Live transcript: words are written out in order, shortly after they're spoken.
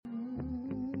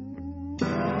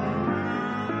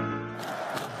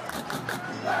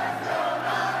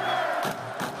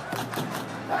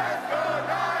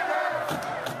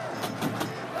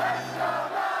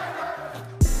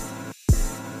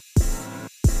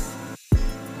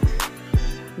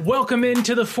Welcome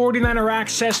into the 49er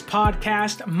Access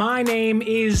podcast. My name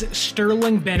is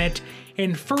Sterling Bennett,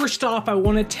 and first off, I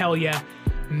want to tell you,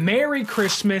 Merry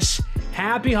Christmas,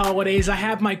 Happy Holidays. I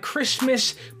have my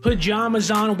Christmas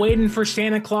pajamas on, waiting for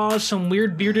Santa Claus, some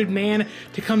weird bearded man,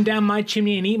 to come down my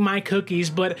chimney and eat my cookies,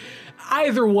 but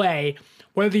either way,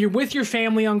 whether you're with your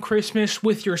family on Christmas,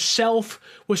 with yourself,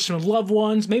 with some loved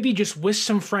ones, maybe just with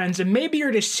some friends, and maybe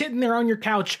you're just sitting there on your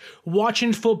couch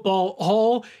watching football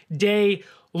all day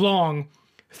long.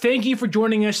 Thank you for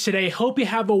joining us today. Hope you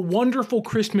have a wonderful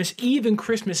Christmas Eve and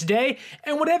Christmas Day,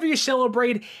 and whatever you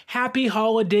celebrate, happy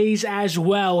holidays as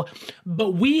well.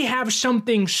 But we have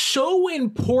something so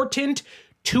important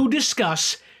to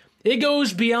discuss. It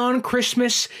goes beyond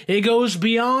Christmas. It goes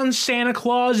beyond Santa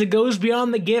Claus. It goes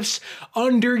beyond the gifts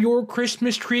under your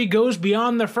Christmas tree. It goes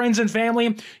beyond the friends and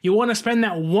family you want to spend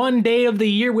that one day of the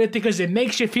year with because it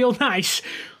makes you feel nice.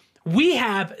 We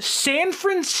have San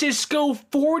Francisco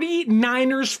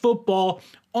 49ers football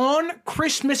on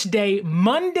Christmas Day,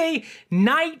 Monday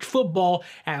Night Football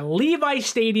at Levi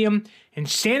Stadium in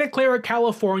Santa Clara,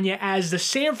 California, as the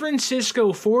San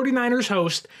Francisco 49ers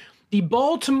host the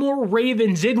Baltimore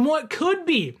Ravens in what could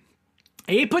be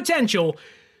a potential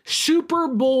Super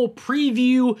Bowl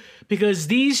preview, because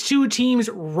these two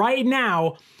teams right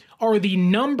now are the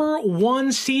number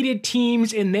one seeded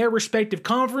teams in their respective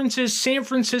conferences. San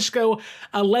Francisco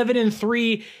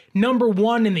 11-3, number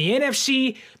one in the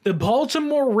NFC. The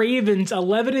Baltimore Ravens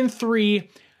 11-3,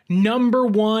 number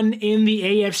one in the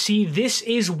AFC. This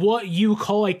is what you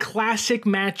call a classic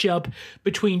matchup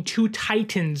between two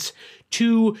titans,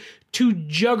 two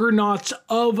juggernauts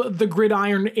of the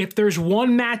gridiron. If there's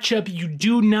one matchup you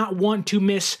do not want to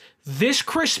miss this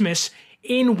Christmas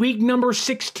in week number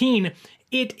 16,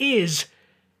 it is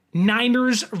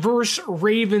Niners versus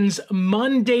Ravens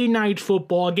Monday Night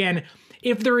Football. Again,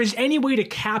 if there is any way to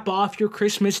cap off your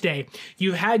Christmas Day,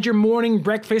 you had your morning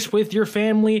breakfast with your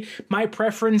family. My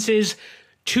preference is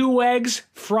 2 eggs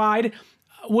fried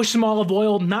with some olive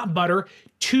oil, not butter.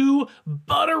 2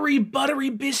 buttery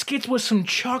biscuits with some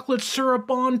chocolate syrup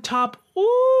on top.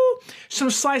 Ooh,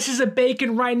 some slices of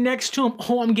bacon right next to them.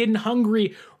 Oh, I'm getting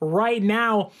hungry right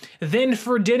now. Then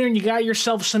for dinner, you got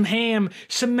yourself some ham,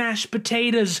 some mashed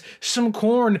potatoes, some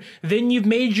corn. Then you've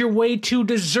made your way to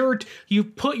dessert.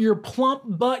 You've put your plump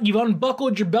butt, you've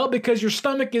unbuckled your belt because your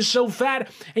stomach is so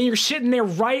fat, and you're sitting there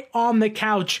right on the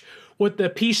couch with a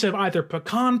piece of either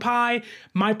pecan pie,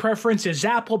 my preference is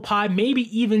apple pie, maybe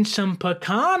even some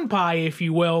pecan pie, if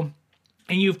you will,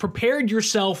 and you've prepared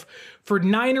yourself for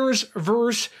Niners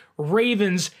versus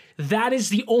Ravens. That is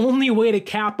the only way to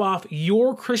cap off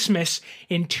your Christmas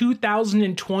in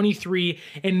 2023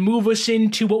 and move us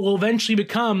into what will eventually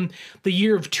become the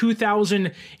year of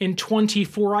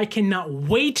 2024. I cannot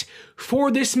wait for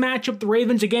this matchup. The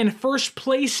Ravens, again, first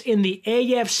place in the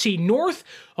AFC North,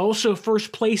 also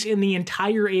first place in the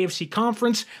entire AFC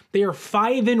Conference. They are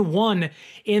 5-1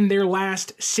 in their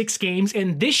last 6 games,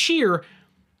 and this year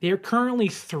they are currently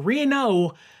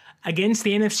 3-0 against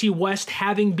the NFC West,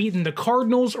 having beaten the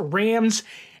Cardinals, Rams,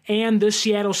 and the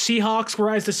Seattle Seahawks,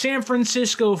 whereas the San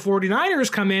Francisco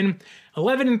 49ers come in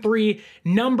 11-3,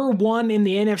 number one in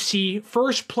the NFC,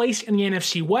 first place in the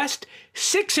NFC West,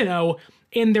 6-0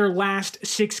 in their last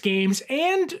 6 games,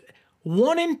 and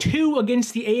 1-2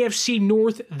 against the AFC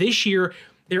North this year.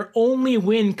 Their only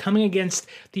win coming against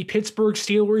the Pittsburgh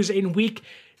Steelers in week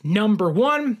number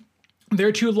 1.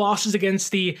 Their 2 losses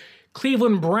against the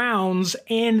Cleveland Browns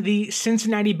and the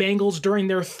Cincinnati Bengals during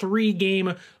their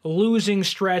 3-game losing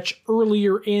stretch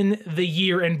earlier in the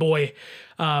year. And boy,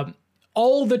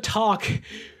 all the talk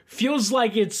feels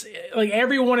like it's like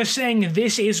everyone is saying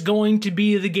this is going to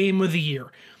be the game of the year.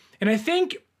 And I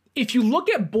think if you look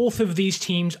at both of these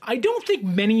teams, I don't think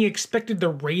many expected the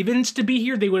Ravens to be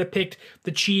here. They would have picked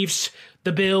the Chiefs,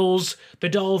 the Bills, the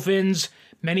Dolphins.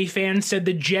 Many fans said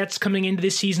the Jets coming into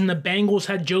this season. The Bengals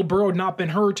had Joe Burrow not been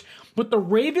hurt. But the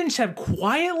Ravens have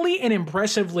quietly and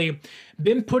impressively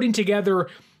been putting together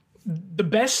the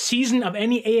best season of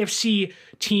any AFC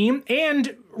team,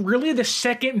 and really the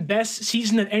second best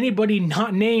season of anybody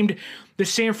not named the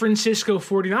San Francisco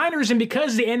 49ers. And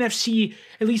because the NFC,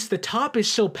 at least the top,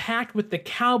 is so packed with the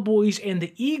Cowboys and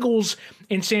the Eagles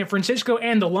in San Francisco,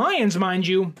 and the Lions, mind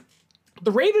you,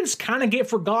 the Ravens kind of get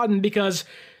forgotten because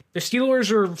the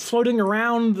Steelers are floating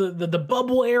around the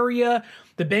bubble area.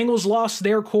 The Bengals lost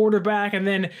their quarterback, and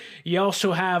then you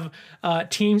also have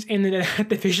teams in the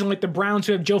division like the Browns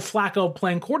who have Joe Flacco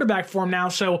playing quarterback for them now.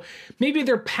 So maybe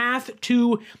their path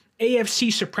to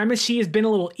AFC supremacy has been a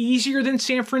little easier than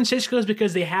San Francisco's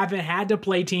because they haven't had to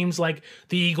play teams like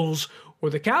the Eagles or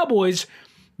the Cowboys.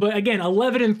 But again,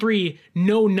 11-3,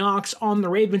 no knocks on the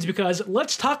Ravens, because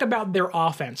let's talk about their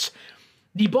offense.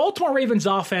 The Baltimore Ravens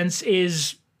offense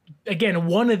is, again,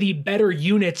 one of the better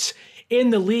units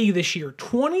in the league this year.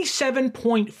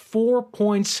 27.4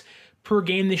 points per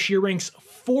game this year, ranks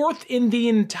fourth in the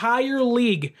entire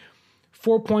league.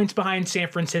 4 points behind San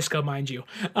Francisco, mind you.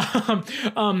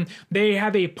 They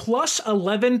have a plus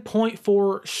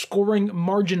 11.4 scoring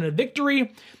margin of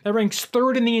victory. That ranks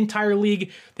third in the entire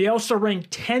league. They also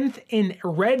rank 10th in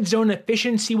red zone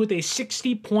efficiency with a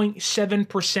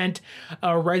 60.7%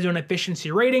 red zone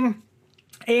efficiency rating.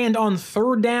 And on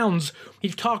third downs,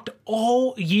 we've talked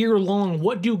all year long,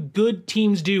 what do good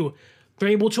teams do? They're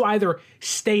able to either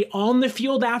stay on the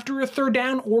field after a third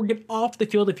down or get off the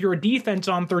field. If you're a defense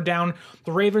on third down,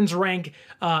 the Ravens rank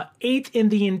 8th in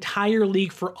the entire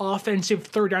league for offensive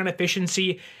third down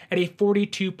efficiency at a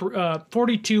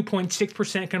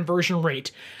 42.6% conversion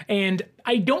rate. And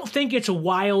I don't think it's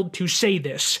wild to say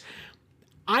this.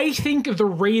 I think the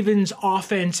Ravens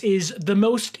offense is the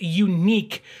most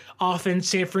unique offense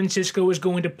San Francisco is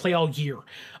going to play all year.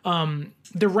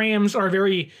 The Rams are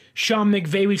very Sean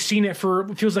McVay. We've seen it for,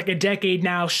 it feels like a decade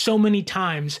now, so many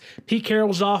times. Pete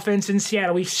Carroll's offense in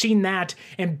Seattle, we've seen that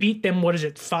and beat them,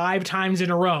 5 times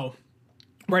in a row.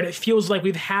 Right? It feels like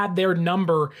we've had their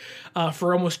number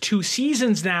for almost 2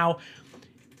 seasons now.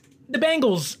 The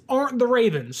Bengals aren't the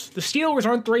Ravens. The Steelers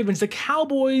aren't the Ravens. The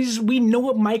Cowboys, we know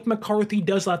what Mike McCarthy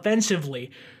does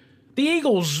offensively. The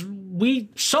Eagles, we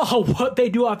saw what they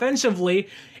do offensively,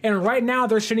 and right now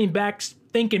they're sitting back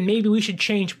thinking maybe we should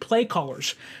change play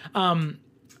callers. I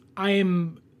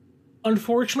am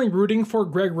unfortunately rooting for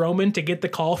Greg Roman to get the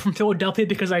call from Philadelphia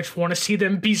because I just want to see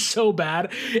them be so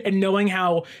bad, and knowing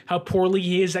how poorly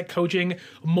he is at coaching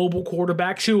mobile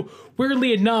quarterbacks, who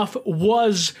weirdly enough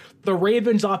was the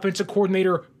Ravens offensive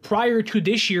coordinator prior to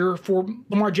this year for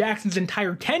Lamar Jackson's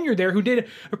entire tenure there, who did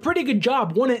a pretty good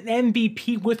job, won an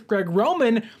MVP with Greg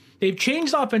Roman. They've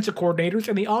changed offensive coordinators,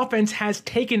 and the offense has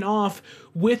taken off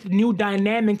with new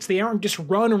dynamics. They aren't just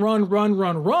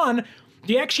run.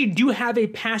 They actually do have a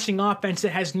passing offense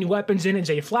that has new weapons in it.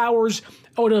 Zay Flowers,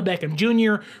 Odell Beckham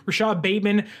Jr., Rashad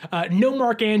Bateman, no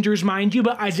Mark Andrews, mind you,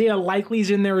 but Isaiah Likely's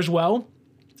in there as well.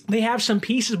 They have some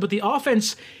pieces, but the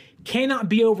offense cannot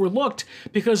be overlooked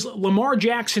because Lamar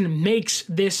Jackson makes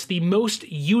this the most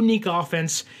unique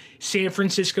offense San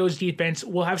Francisco's defense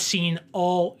will have seen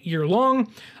all year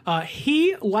long.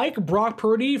 He, like Brock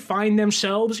Purdy, find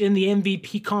themselves in the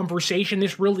MVP conversation.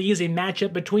 This really is a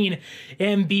matchup between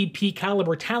MVP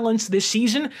caliber talents this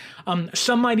season.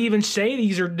 Some might even say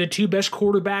these are the 2 best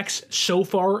quarterbacks so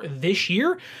far this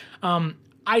year.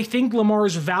 I think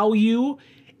Lamar's value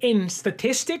in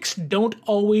statistics don't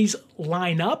always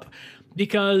line up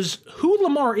because who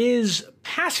Lamar is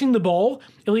passing the ball,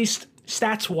 at least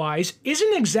stats-wise,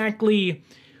 isn't exactly,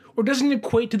 or doesn't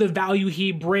equate to the value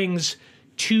he brings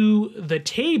to the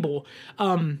table.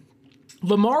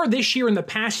 Lamar this year in the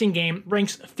passing game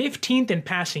ranks 15th in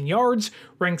passing yards,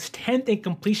 ranks 10th in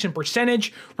completion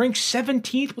percentage, ranks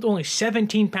 17th with only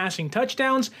 17 passing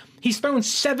touchdowns. He's thrown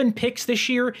 7 picks this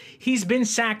year. He's been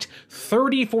sacked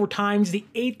 34 times, the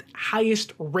 8th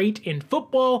highest rate in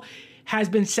football, has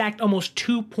been sacked almost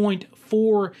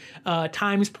 2.4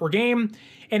 times per game,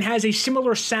 and has a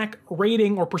similar sack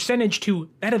rating or percentage to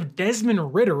that of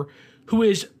Desmond Ridder, who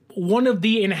is one of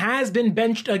the, and has been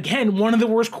benched again, one of the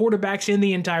worst quarterbacks in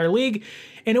the entire league.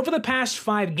 And over the past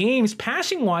 5 games,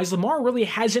 passing-wise, Lamar really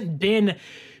hasn't been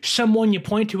someone you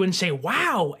point to and say,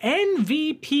 wow,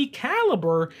 MVP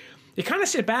caliber. You kind of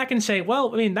sit back and say,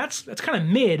 well, I mean, that's kind of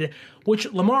mid, which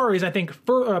Lamar is, I think,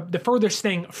 the furthest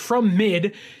thing from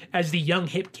mid, as the young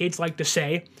hip kids like to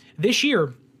say, this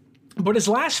year. But his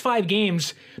last 5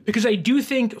 games, because I do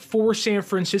think for San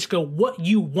Francisco, what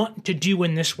you want to do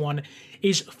in this one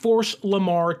is force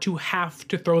Lamar to have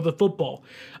to throw the football.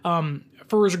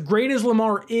 For as great as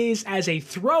Lamar is as a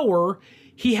thrower,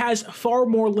 he has far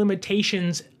more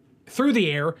limitations through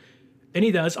the air than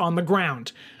he does on the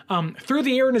ground. Through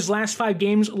the air in his last 5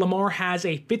 games, Lamar has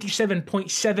a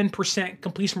 57.7%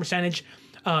 completion percentage,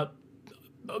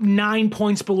 9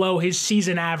 points below his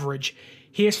season average.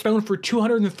 He has thrown for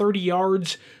 230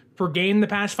 yards per game the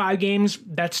past 5 games.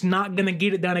 That's not going to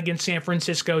get it done against San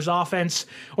Francisco's offense,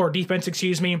 or defense,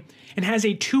 and has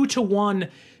a 2-to-1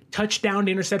 touchdown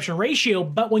to interception ratio.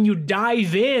 But when you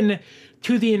dive in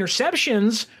to the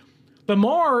interceptions,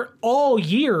 Lamar all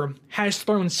year has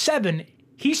thrown 7.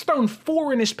 He's thrown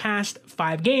 4 in his past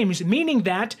 5 games, meaning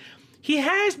that he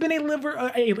has been a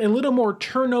little more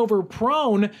turnover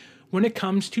prone when it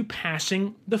comes to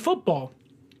passing the football.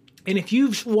 And if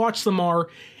you've watched Lamar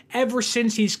ever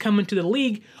since he's come into the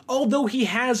league, although he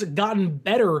has gotten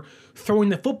better throwing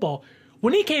the football.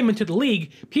 When he came into the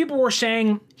league, people were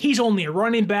saying he's only a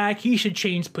running back, he should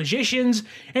change positions,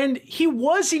 and he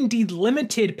was indeed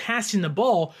limited passing the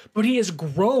ball, but he has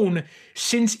grown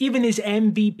since even his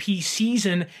MVP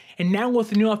season, and now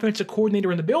with the new offensive coordinator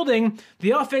in the building,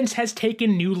 the offense has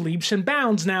taken new leaps and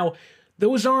bounds. Now,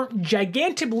 those aren't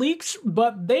gigantic leaps,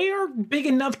 but they are big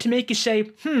enough to make you say,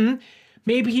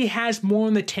 maybe he has more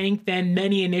in the tank than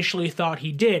many initially thought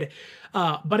he did.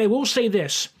 But I will say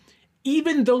this.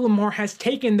 Even though Lamar has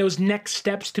taken those next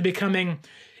steps to becoming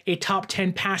a top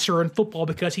 10 passer in football,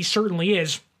 because he certainly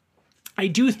is, I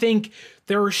do think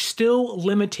there are still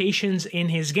limitations in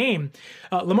his game.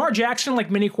 Lamar Jackson,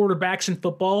 like many quarterbacks in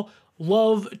football,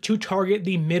 love to target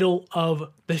the middle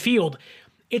of the field.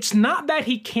 It's not that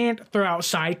he can't throw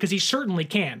outside, because he certainly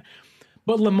can.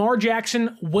 But Lamar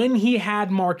Jackson, when he had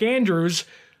Mark Andrews,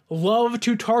 loved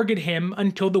to target him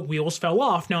until the wheels fell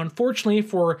off. Now, unfortunately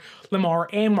for Lamar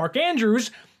and Mark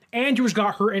Andrews, Andrews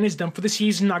got hurt and is done for the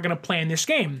season, not going to play in this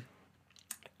game.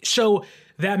 So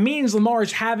that means Lamar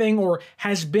is having or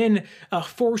has been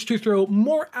forced to throw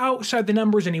more outside the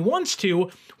numbers than he wants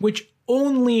to, which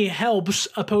only helps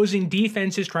opposing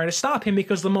defenses try to stop him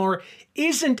because Lamar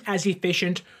isn't as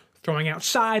efficient throwing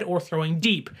outside or throwing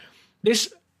deep.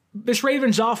 This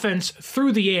Ravens offense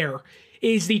through the air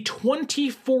is the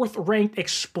 24th ranked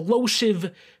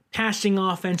explosive passing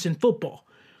offense in football.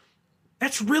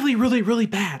 That's really, really, really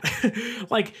bad.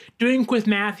 Like, doing quick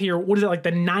math here, what is it, like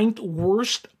the 9th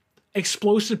worst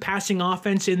explosive passing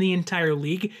offense in the entire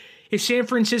league? If San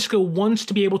Francisco wants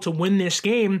to be able to win this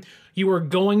game, you are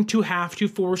going to have to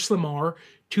force Lamar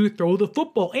to throw the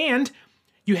football, and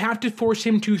you have to force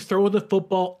him to throw the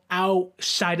football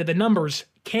outside of the numbers.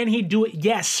 Can he do it?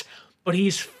 Yes, but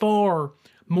he's far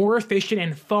more efficient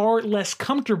and far less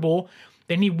comfortable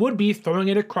than he would be throwing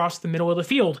it across the middle of the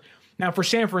field. Now, for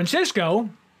San Francisco,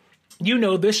 you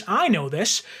know this, I know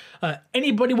this,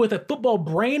 anybody with a football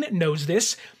brain knows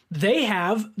this. They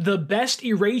have the best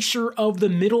eraser of the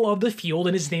middle of the field,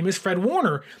 and his name is Fred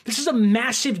Warner. This is a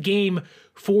massive game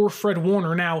for Fred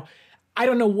Warner. Now, I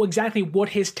don't know exactly what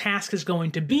his task is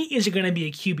going to be. Is it going to be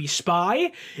a QB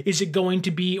spy? Is it going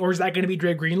to be, or is that going to be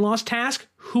Dre Greenlaw's task?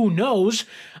 Who knows?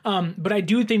 But I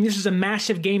do think this is a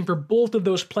massive game for both of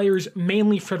those players,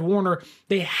 mainly Fred Warner.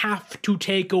 They have to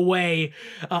take away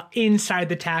inside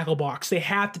the tackle box. They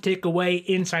have to take away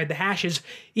inside the hashes.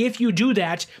 If you do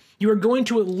that, you are going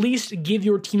to at least give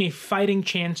your team a fighting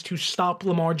chance to stop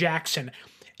Lamar Jackson.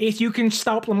 If you can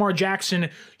stop Lamar Jackson,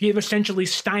 you have essentially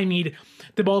stymied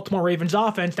the Baltimore Ravens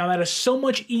offense. Now, that is so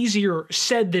much easier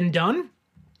said than done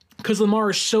because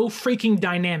Lamar is so freaking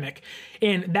dynamic.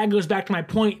 And that goes back to my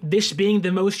point, this being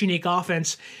the most unique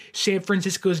offense San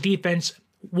Francisco's defense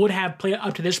would have played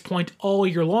up to this point all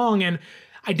year long. And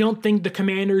I don't think the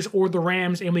Commanders or the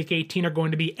Rams in Week 18 are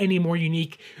going to be any more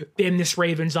unique than this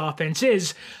Ravens offense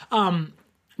is.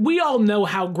 We all know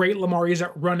how great Lamar is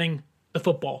at running the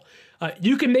football.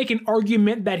 You can make an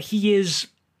argument that he is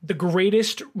the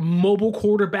greatest mobile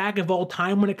quarterback of all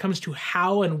time when it comes to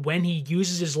how and when he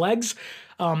uses his legs.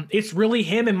 It's really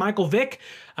him and Michael Vick.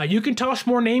 You can toss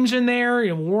more names in there.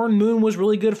 You know, Warren Moon was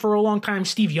really good for a long time.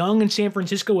 Steve Young in San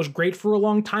Francisco was great for a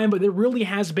long time, but there really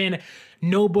has been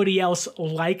nobody else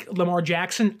like Lamar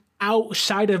Jackson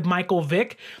outside of Michael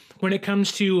Vick when it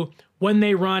comes to when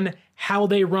they run, how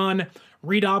they run,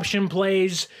 read option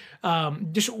plays,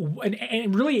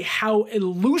 and really how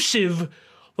elusive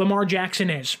Lamar Jackson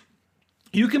is.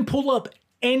 You can pull up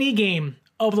any game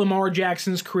of Lamar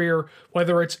Jackson's career,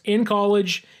 whether it's in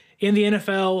college, in the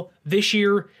NFL, this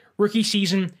year, rookie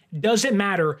season, doesn't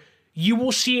matter. You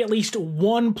will see at least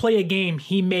one play a game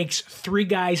he makes 3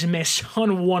 guys miss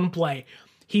on one play.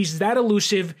 He's that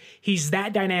elusive. He's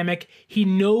that dynamic. He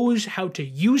knows how to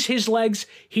use his legs.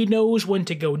 He knows when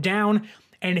to go down.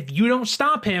 And if you don't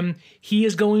stop him, he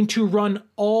is going to run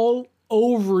all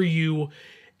over you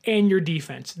and your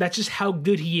defense. That's just how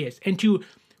good he is. And to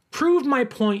prove my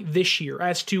point this year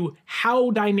as to how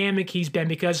dynamic he's been,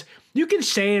 because you can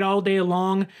say it all day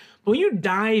long, but when you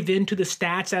dive into the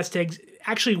stats as to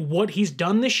actually what he's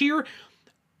done this year,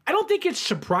 I don't think it's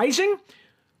surprising,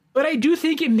 but I do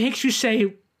think it makes you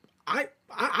say,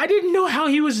 I didn't know how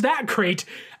he was that great.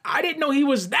 I didn't know he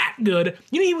was that good.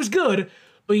 You know, he was good,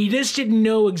 but you just didn't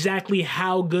know exactly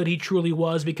how good he truly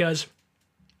was, because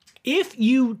if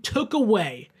you took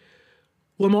away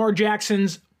Lamar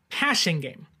Jackson's passing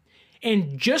game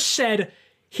and just said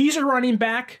he's a running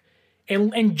back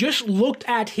and just looked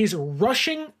at his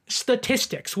rushing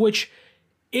statistics, which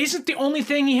isn't the only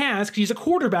thing he has because he's a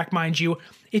quarterback, mind you.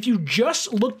 If you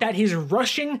just looked at his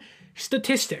rushing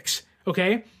statistics,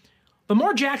 okay?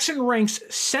 Lamar Jackson ranks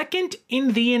second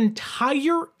in the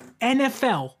entire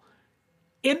NFL,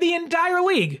 in the entire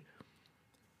league,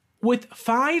 with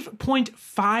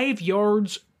 5.5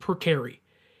 yards per carry.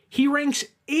 He ranks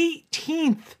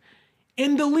 18th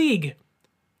in the league.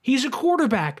 He's a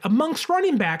quarterback amongst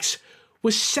running backs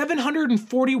with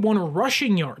 741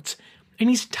 rushing yards, and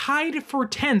he's tied for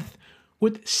 10th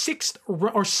with six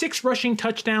rushing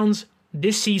touchdowns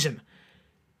this season.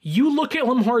 You look at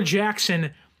Lamar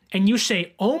Jackson and you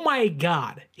say, oh my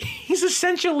God, he's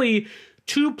essentially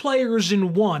two players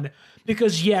in one,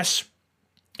 because yes,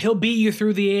 he'll beat you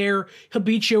through the air, he'll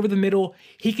beat you over the middle,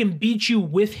 he can beat you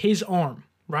with his arm,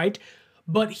 right?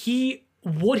 But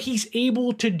what he's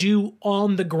able to do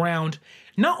on the ground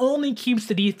not only keeps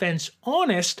the defense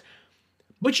honest,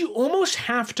 but you almost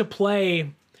have to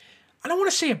play, I don't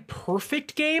want to say a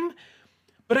perfect game,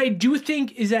 but I do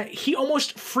think is that he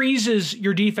almost freezes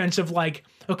your defense of like,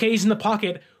 okay, he's in the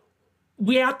pocket,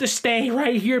 we have to stay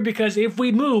right here because if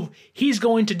we move, he's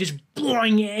going to just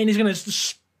boing and he's going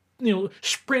to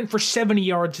sprint for 70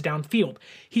 yards downfield.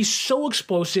 He's so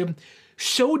explosive,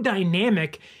 so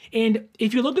dynamic, and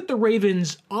if you look at the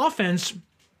Ravens' offense,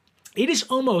 it is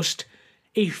almost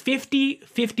a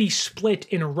 50-50 split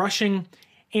in rushing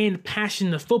and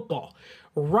passing the football.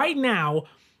 Right now,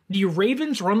 the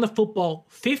Ravens run the football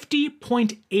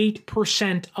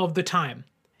 50.8% of the time.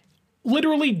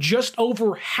 Literally just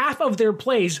over half of their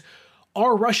plays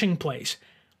are rushing plays.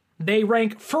 They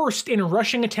rank first in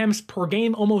rushing attempts per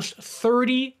game, almost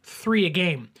 33 a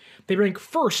game. They rank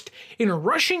first in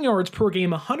rushing yards per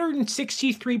game,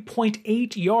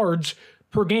 163.8 yards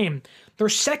per game. They're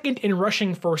second in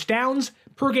rushing first downs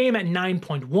per game at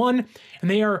 9.1, and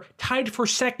they are tied for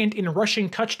second in rushing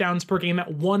touchdowns per game at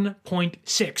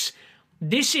 1.6.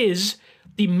 This is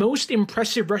the most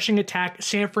impressive rushing attack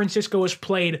San Francisco has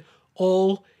played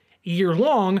all year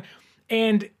long,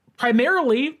 and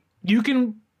primarily you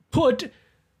can put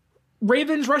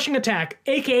Ravens rushing attack,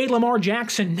 aka Lamar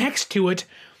Jackson, next to it.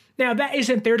 Now, that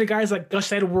isn't fair to guys like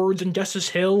Gus Edwards and Justice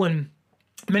Hill and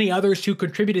many others who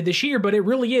contributed this year, but it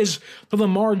really is the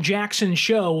Lamar Jackson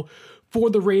show for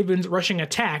the Ravens rushing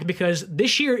attack, because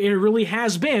this year it really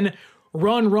has been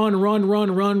run,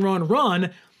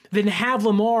 then have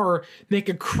Lamar make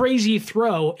a crazy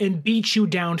throw and beat you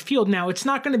downfield. Now, it's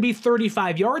not going to be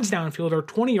 35 yards downfield or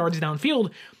 20 yards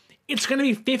downfield. It's going to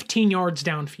be 15 yards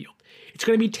downfield. It's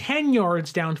going to be 10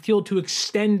 yards downfield to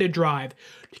extend a drive,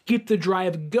 to keep the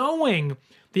drive going.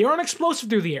 They aren't explosive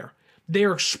through the air.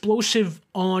 They're explosive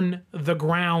on the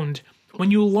ground.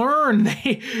 When you learn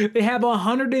they have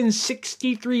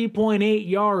 163.8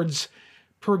 yards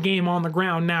per game on the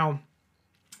ground. Now,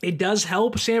 it does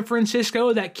help San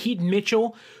Francisco that Keaton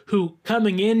Mitchell, who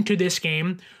coming into this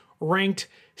game ranked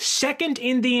second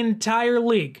in the entire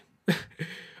league,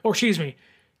 or excuse me,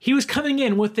 he was coming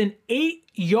in with an 8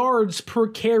 yards per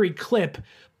carry clip,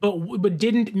 but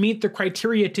didn't meet the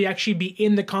criteria to actually be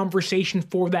in the conversation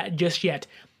for that just yet.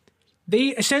 They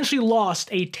essentially lost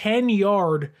a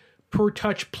 10-yard per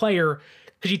touch player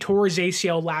because he tore his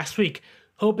ACL last week.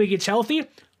 Hope he gets healthy.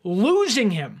 Losing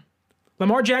him.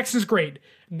 Lamar Jackson's great.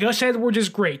 Gus Edwards is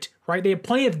great, right? They have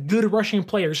plenty of good rushing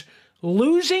players.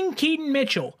 Losing Keaton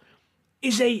Mitchell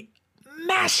is a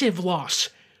massive loss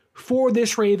for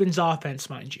this Ravens offense,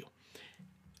 mind you.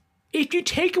 If you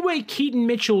take away Keaton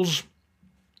Mitchell's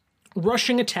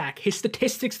rushing attack, his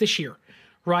statistics this year,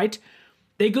 right?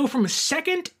 They go from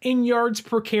second in yards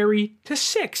per carry to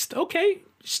sixth. Okay,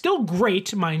 still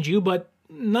great, mind you, but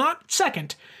not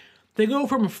second. They go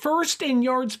from first in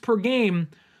yards per game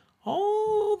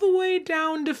all the way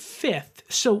down to fifth.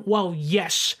 So while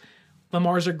yes,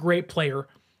 Lamar's a great player,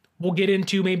 we'll get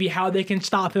into maybe how they can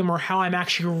stop him or how I'm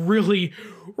actually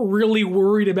really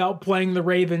worried about playing the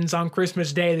Ravens on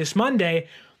Christmas Day this Monday.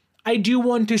 I do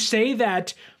want to say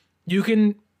that you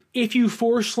can, if you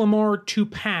force Lamar to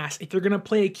pass, if you're going to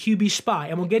play a QB spy,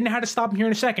 and we'll get into how to stop him here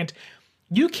in a second,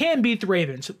 you can beat the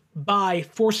Ravens by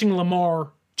forcing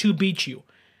Lamar to beat you.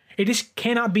 It just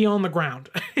cannot be on the ground.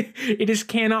 It just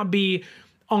cannot be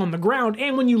on the ground.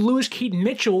 And when you lose Keaton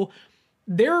Mitchell,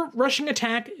 their rushing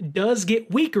attack does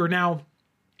get weaker. Now,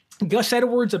 Gus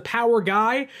Edwards, a power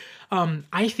guy,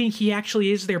 I think he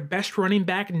actually is their best running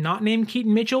back, not named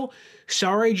Keaton Mitchell.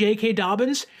 Sorry, J.K.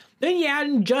 Dobbins. Then you add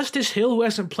in Justice Hill, who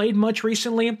hasn't played much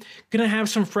recently, gonna have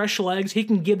some fresh legs. He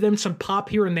can give them some pop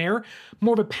here and there.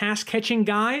 More of a pass-catching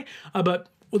guy, but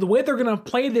the way they're gonna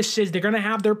play this is they're gonna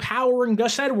have their power in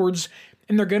Gus Edwards,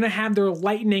 and they're gonna have their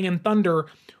lightning and thunder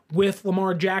with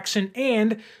Lamar Jackson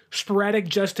and sporadic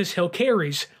Justice Hill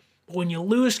carries. But when you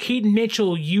lose Keaton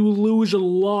Mitchell, you lose a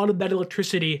lot of that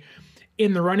electricity,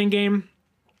 in the running game.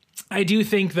 I do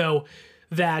think, though,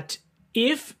 that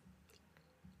if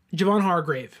Javon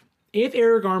Hargrave, if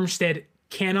Arik Armstead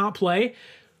cannot play,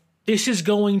 this is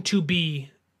going to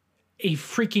be a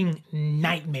freaking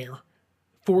nightmare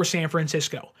for San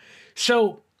Francisco.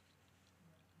 So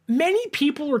many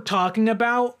people are talking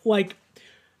about, like,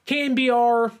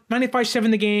 KNBR,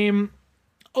 95.7 The Game,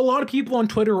 a lot of people on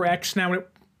Twitter or X now,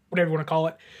 whatever you want to call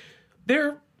it,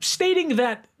 they're stating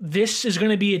that this is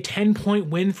going to be a 10-point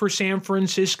win for San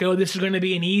Francisco. This is going to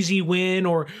be an easy win,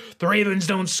 or the Ravens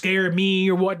don't scare me,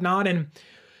 or whatnot. And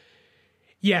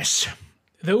yes,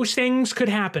 those things could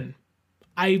happen.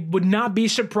 I would not be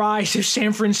surprised if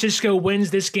San Francisco wins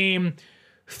this game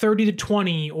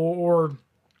 30-20 or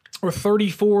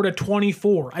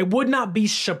 34-24. I would not be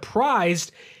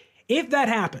surprised if that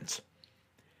happens.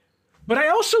 But I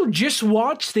also just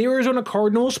watched the Arizona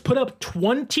Cardinals put up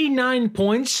 29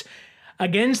 points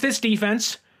against this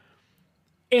defense.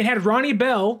 And had Ronnie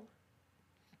Bell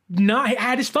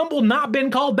had his fumble not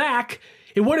been called back,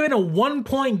 it would have been a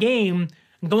 1-point game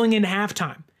going into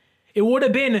halftime. It would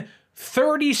have been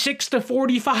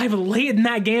 36-45 late in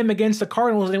that game against the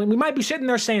Cardinals. And we might be sitting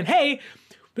there saying, hey,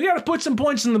 we got to put some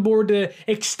points on the board to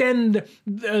extend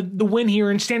the win here,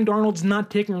 and Sam Darnold's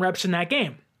not taking reps in that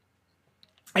game.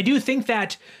 I do think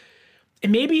that,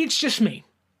 and maybe it's just me,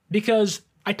 because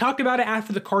I talked about it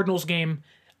after the Cardinals game.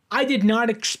 I did not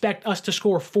expect us to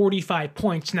score 45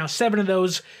 points. Now, 7 of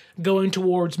those going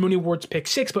towards Mooney Ward's pick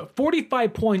 6, but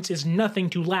 45 points is nothing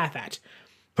to laugh at.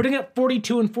 Putting up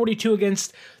 42 and 42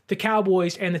 against the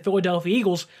Cowboys and the Philadelphia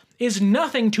Eagles is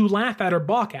nothing to laugh at or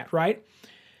balk at, right?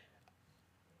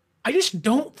 I just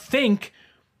don't think,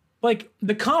 like,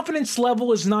 the confidence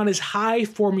level is not as high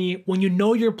for me when you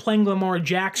know you're playing Lamar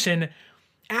Jackson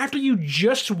after you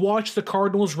just watched the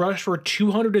Cardinals rush for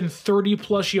 230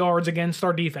 plus yards against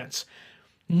our defense.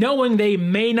 Knowing they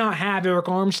may not have Arik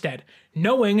Armstead.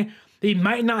 Knowing they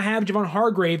might not have Javon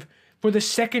Hargrave for the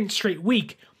second straight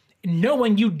week.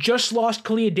 Knowing you just lost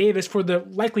Kalia Davis for the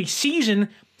likely season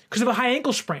because of a high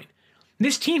ankle sprain.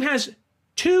 This team has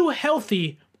 2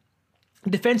 healthy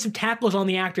defensive tackles on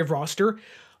the active roster.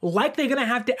 Likely going to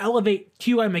have to elevate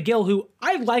T.Y. McGill, who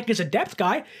I like as a depth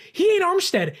guy. He ain't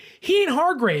Armstead. He ain't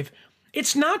Hargrave.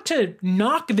 It's not to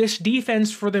knock this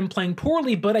defense for them playing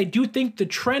poorly, but I do think the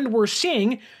trend we're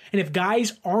seeing, and if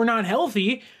guys are not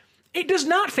healthy, it does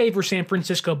not favor San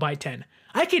Francisco by 10.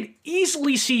 I could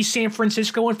easily see San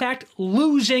Francisco, in fact,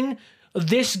 losing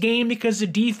this game because the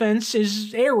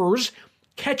defense's errors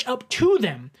catch up to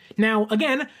them. Now,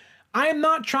 again, I am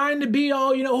not trying to be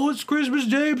all, oh, it's Christmas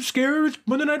Day, I'm scared, it's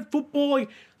Monday Night Football. Like,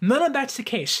 none of that's the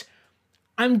case.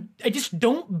 I just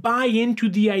don't buy into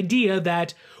the idea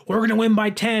that we're going to win by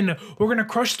 10, we're going to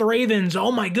crush the Ravens,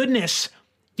 oh my goodness.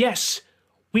 Yes,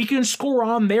 we can score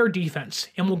on their defense,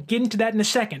 and we'll get into that in a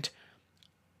second.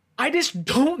 I just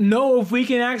don't know if we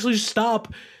can actually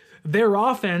stop their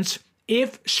offense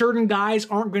if certain guys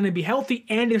aren't going to be healthy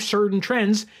and if certain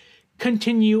trends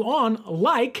continue on,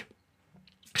 like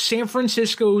San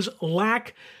Francisco's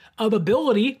lack of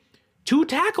ability to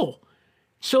tackle.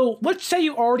 So let's say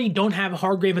you already don't have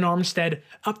Hargrave and Armstead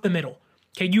up the middle.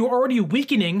 Okay, you're already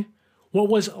weakening what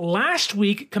was last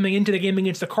week coming into the game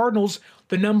against the Cardinals.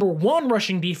 The number 1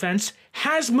 rushing defense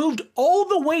has moved all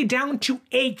the way down to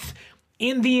 8th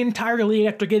in the entire league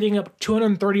after giving up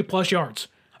 230 plus yards.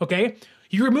 Okay,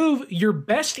 you remove your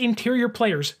best interior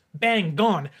players, bang,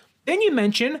 gone. Then you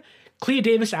mention Kalia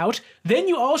Davis out. Then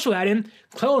you also add in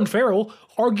Clelin Ferrell,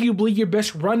 arguably your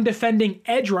best run-defending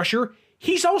edge rusher.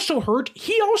 He's also hurt.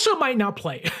 He also might not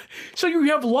play. So you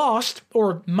have lost,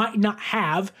 or might not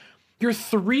have, your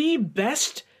 3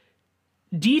 best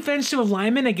defensive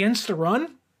linemen against the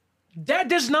run. That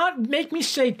does not make me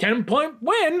say 10-point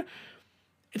win.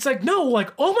 It's like, no,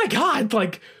 like, oh my God,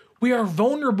 like, we are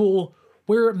vulnerable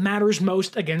where it matters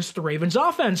most against the Ravens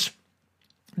offense.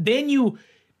 Then you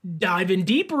dive in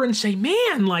deeper and say,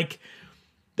 man, like,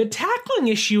 the tackling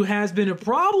issue has been a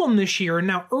problem this year. And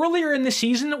now earlier in the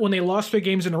season, when they lost 3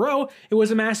 games in a row, it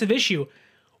was a massive issue.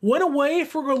 Went away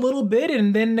for a little bit,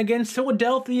 and then against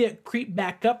Philadelphia, it creeped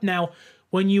back up. Now,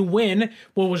 when you win,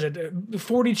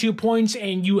 42 points,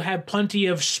 and you have plenty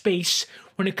of space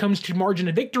when it comes to margin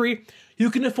of victory, you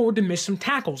can afford to miss some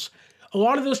tackles. A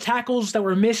lot of those tackles that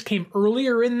were missed came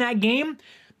earlier in that game.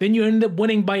 Then you ended up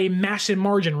winning by a massive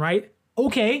margin, right?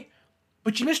 Okay,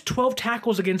 but you missed 12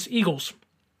 tackles against Eagles.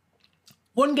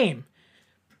 1 game.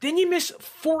 Then you miss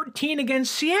 14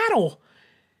 against Seattle.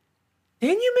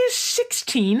 Then you miss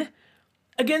 16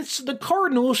 against the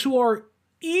Cardinals, who are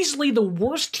easily the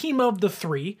worst team of the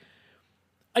 3.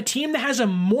 A team that has a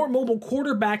more mobile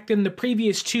quarterback than the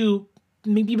previous 2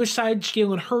 maybe besides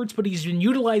Jalen Hurts, but he's been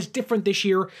utilized different this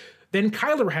year than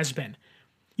Kyler has been.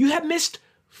 You have missed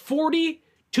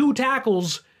 42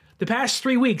 tackles the past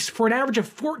 3 weeks for an average of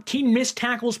 14 missed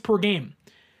tackles per game.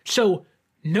 So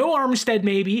no Armstead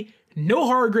maybe, no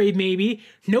Hargrave maybe,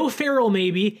 no Farrell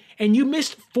maybe, and you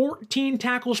missed 14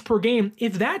 tackles per game.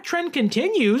 If that trend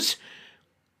continues,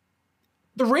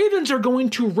 the Ravens are going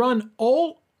to run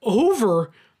all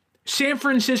over San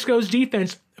Francisco's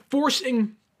defense,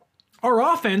 forcing our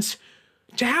offense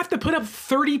to have to put up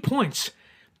 30 points,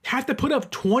 have to put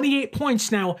up 28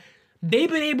 points. Now, they've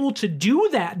been able to do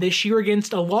that this year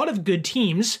against a lot of good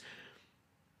teams,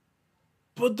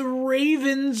 but the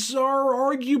Ravens are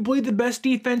arguably the best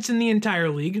defense in the entire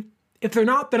league. If they're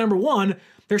not the number one,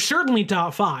 they're certainly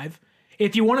top 5.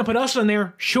 If you want to put us in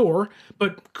there, sure,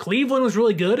 but Cleveland was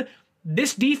really good.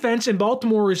 This defense in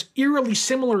Baltimore is eerily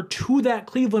similar to that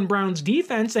Cleveland Browns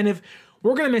defense, and if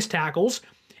we're going to miss tackles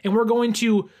and we're going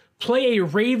to play a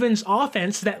Ravens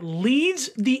offense that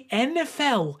leads the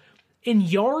NFL in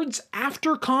yards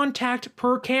after contact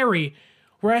per carry,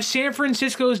 whereas San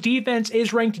Francisco's defense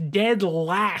is ranked dead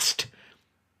last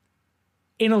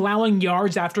in allowing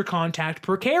yards after contact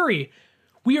per carry.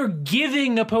 We are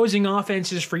giving opposing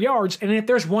offenses for yards, and if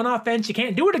there's one offense you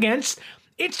can't do it against,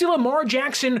 it's the Lamar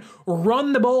Jackson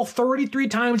run the ball 33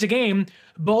 times a game,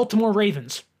 Baltimore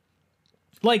Ravens.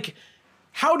 Like,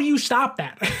 how do you stop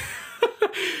that?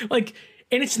 And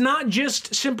it's not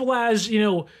just simple as,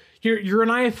 you're in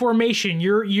I formation,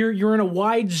 you're in a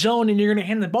wide zone and you're going to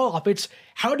hand the ball off. It's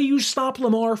how do you stop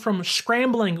Lamar from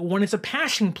scrambling when it's a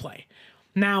passing play?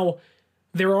 Now,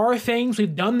 there are things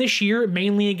we've done this year,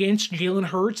 mainly against Jalen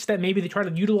Hurts, that maybe they try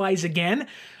to utilize again,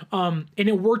 and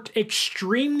it worked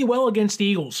extremely well against the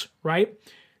Eagles, right?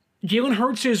 Jalen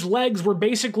Hurts' legs were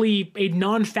basically a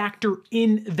non-factor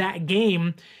in that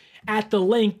game at the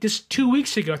length just 3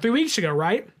 weeks ago,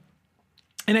 right?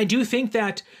 And I do think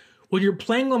that when you're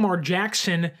playing Lamar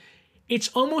Jackson, it's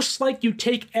almost like you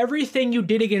take everything you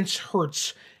did against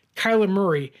Hurts, Kyler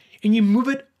Murray, and you move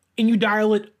it and you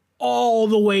dial it all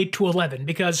the way to 11,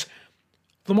 because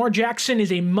Lamar Jackson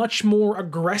is a much more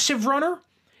aggressive runner.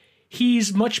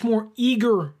 He's much more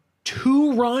eager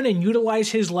to run and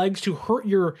utilize his legs to hurt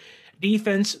your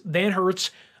defense than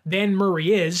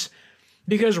Murray is.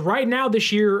 Because right now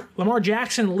this year, Lamar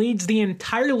Jackson leads the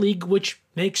entire league, which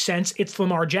makes sense. It's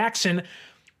Lamar Jackson,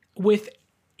 with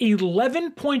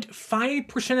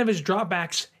 11.5% of his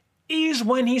dropbacks is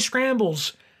when he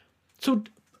scrambles. So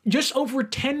just over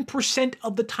 10%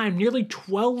 of the time, nearly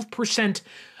 12%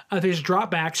 of his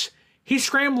dropbacks, he's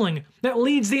scrambling. That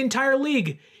leads the entire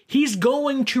league. He's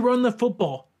going to run the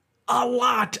football a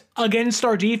lot against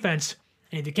our defense.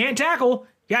 And if you can't tackle,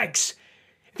 yikes.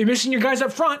 If you're missing your guys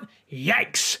up front,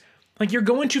 yikes. Like, you're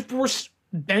going to force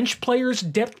bench players,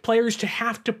 depth players to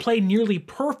have to play nearly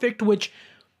perfect, which,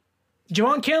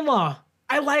 Javon Kinlaw,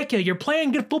 I like you. You're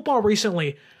playing good football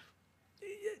recently.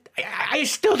 I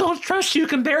still don't trust you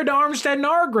compared to Armstead and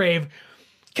Hargrave.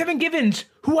 Kevin Givens,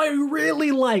 who I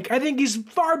really like, I think he's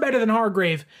far better than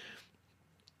Hargrave.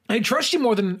 I trust you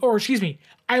more than,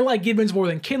 I like Givens more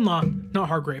than Kinlaw, not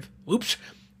Hargrave. Oops.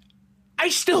 I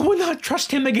still would not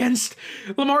trust him against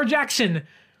Lamar Jackson.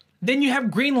 Then you have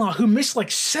Greenlaw, who missed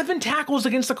like 7 tackles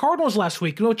against the Cardinals last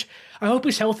week, which I hope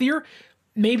he's healthier.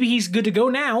 Maybe he's good to go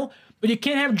now, but you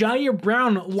can't have Jair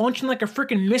Brown launching like a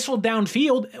freaking missile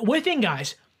downfield whipping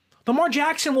guys. Lamar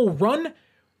Jackson will run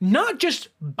not just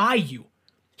by you.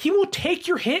 He will take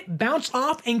your hit, bounce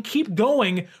off, and keep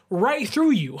going right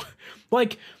through you.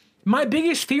 Like, my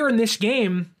biggest fear in this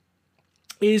game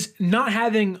is not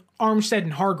having Armstead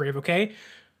and Hargrave, okay?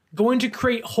 Going to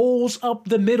create holes up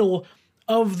the middle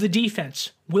of the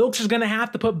defense. Wilkes is going to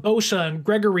have to put Bosa and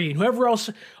Gregory and whoever else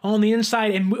on the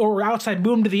inside or outside,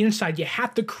 move them to the inside. You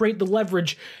have to create the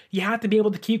leverage. You have to be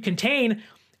able to keep contain.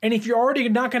 And if you're already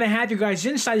not going to have your guys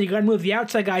inside, you got to move the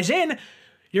outside guys in,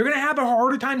 you're going to have a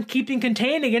harder time keeping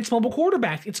contained against mobile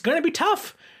quarterbacks. It's going to be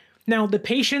tough. Now, the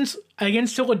patience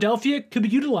against Philadelphia could be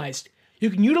utilized. You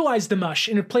can utilize the mush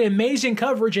and play amazing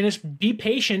coverage and just be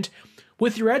patient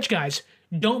with your edge guys.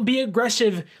 Don't be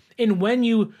aggressive in when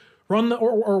you run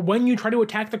or when you try to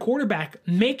attack the quarterback.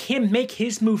 Make him make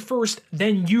his move first,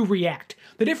 then you react.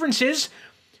 The difference is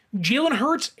Jalen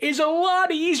Hurts is a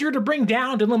lot easier to bring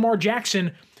down than Lamar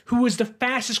Jackson, who is the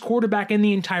fastest quarterback in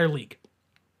the entire league.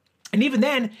 And even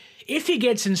then, if he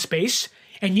gets in space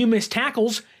and you miss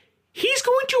tackles, he's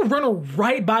going to run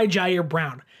right by Jair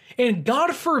Brown. And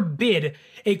God forbid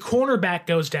a cornerback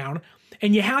goes down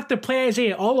and you have to play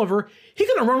Isaiah Oliver, he's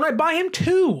going to run right by him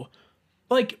too.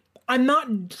 Like, I'm not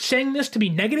saying this to be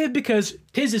negative because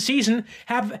 'tis the season,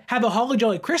 have a holly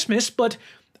jolly Christmas, but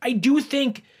I do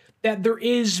think that there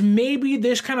is maybe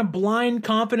this kind of blind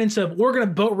confidence of we're going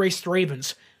to boat race the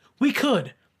Ravens. We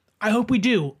could. I hope we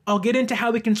do. I'll get into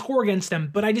how we can score against them,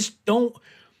 but I just don't.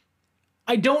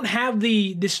 I don't have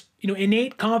this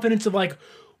innate confidence of like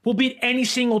we'll beat any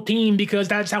single team because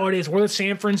that's how it is. We're the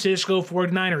San Francisco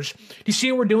 49ers. Do you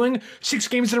see what we're doing? 6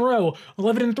 games in a row,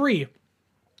 11-3.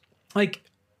 Like,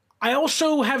 I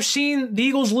also have seen the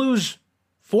Eagles lose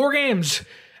 4 games.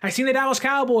 I've seen the Dallas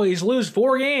Cowboys lose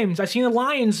 4 games. I've seen the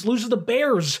Lions lose to the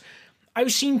Bears.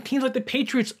 I've seen teams like the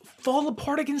Patriots fall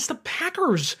apart against the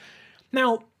Packers.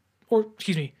 Now,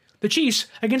 the Chiefs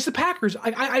against the Packers.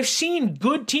 I've seen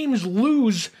good teams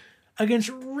lose against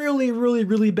really, really,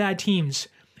 really bad teams.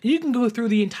 And you can go through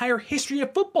the entire history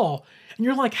of football, and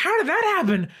you're like, how did that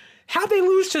happen? How'd they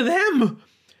lose to them?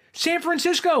 San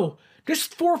Francisco,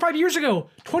 just 4 or 5 years ago,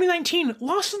 2019,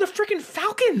 lost to the freaking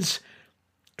Falcons.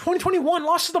 2021,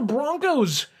 lost to the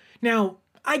Broncos. Now,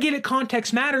 I get it,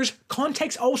 context matters.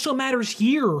 Context also matters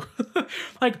here.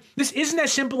 Like, this isn't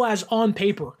as simple as on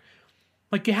paper.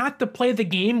 Like, you have to play the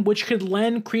game, which could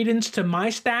lend credence to my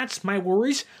stats, my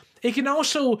worries. It can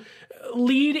also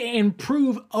lead and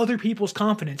prove other people's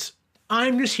confidence.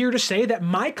 I'm just here to say that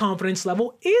my confidence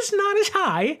level is not as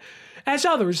high as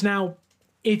others. Now,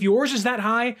 if yours is that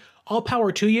high, all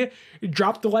power to you.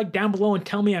 Drop the like down below and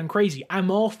tell me I'm crazy. I'm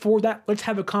all for that. Let's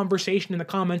have a conversation in the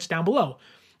comments down below.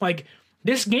 Like,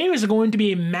 this game is going to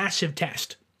be a massive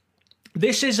test.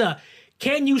 This is a,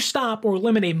 can you stop or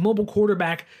limit a mobile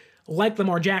quarterback like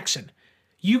Lamar Jackson?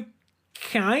 You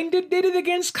kind of did it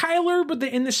against Kyler, but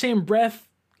in the same breath,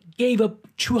 gave up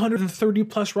 230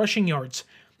 plus rushing yards.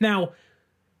 Now,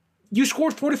 you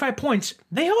scored 45 points.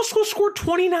 They also scored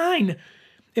 29.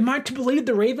 Am I to believe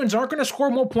the Ravens aren't going to score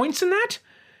more points than that?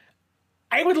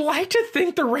 I would like to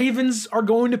think the Ravens are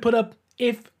going to put up,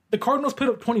 if the Cardinals put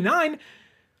up 29,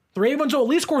 the Ravens will at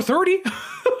least score 30.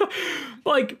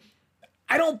 Like,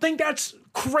 I don't think that's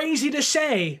crazy to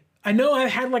say. I know I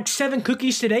had like 7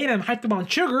 cookies today and I'm hyped up on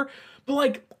sugar, but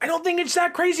like, I don't think it's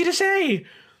that crazy to say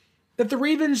that the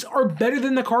Ravens are better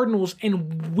than the Cardinals,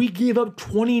 and we gave up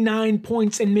 29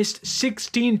 points and missed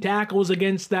 16 tackles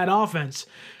against that offense.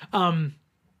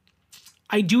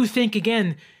 I do think,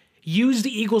 again, use the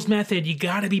Eagles method. You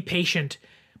got to be patient,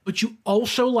 but you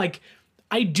also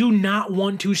I do not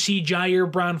want to see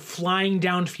Jair Brown flying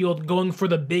downfield going for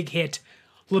the big hit.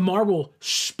 Lamar will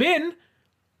spin,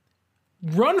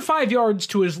 run 5 yards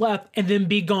to his left, and then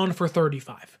be gone for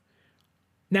 35.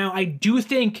 Now, I do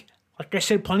think, like I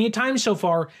said plenty of times so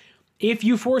far, if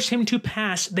you force him to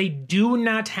pass, they do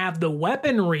not have the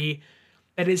weaponry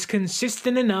that is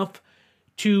consistent enough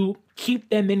to keep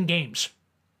them in games.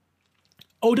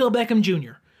 Odell Beckham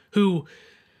Jr., who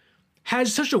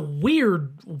has such a weird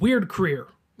career.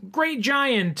 Great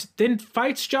Giant, then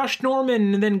fights Josh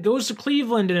Norman, and then goes to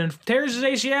Cleveland, and then tears his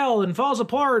ACL, and falls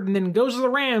apart, and then goes to the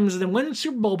Rams, and then wins the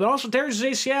Super Bowl, but also tears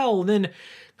his ACL, and then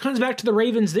comes back to the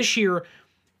Ravens this year.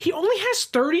 He only has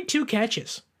 32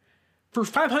 catches for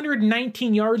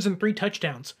 519 yards and 3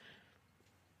 touchdowns.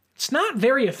 It's not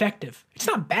very effective. It's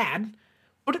not bad,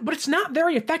 but it's not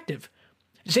very effective.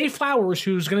 Zay Flowers,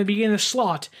 who's going to be in the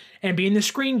slot and be in the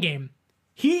screen game,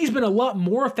 he's been a lot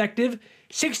more effective.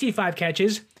 65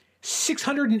 catches,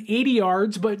 680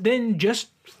 yards, but then just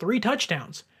 3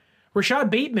 touchdowns.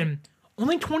 Rashad Bateman,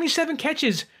 only 27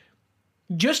 catches,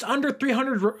 just under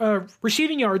 300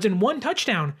 receiving yards and 1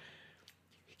 touchdown.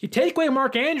 You take away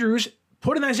Mark Andrews,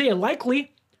 put in Isaiah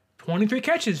Likely, 23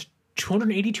 catches,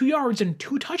 282 yards, and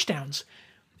 2 touchdowns.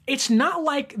 It's not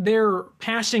like their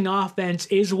passing offense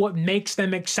is what makes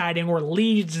them exciting or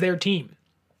leads their team.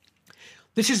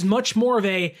 This is much more of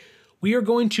a, we are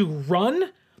going to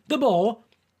run the ball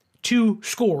to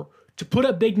score, to put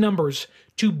up big numbers,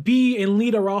 to be and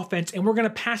lead our offense, and we're going to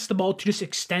pass the ball to just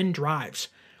extend drives.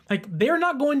 Like, they're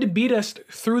not going to beat us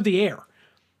through the air,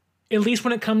 at least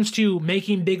when it comes to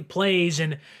making big plays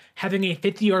and having a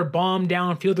 50-yard bomb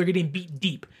downfield. They're getting beat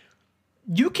deep.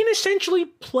 You can essentially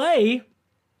play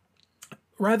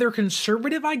rather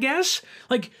conservative, I guess.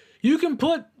 Like, you can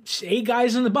put 8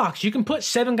 guys in the box. You can put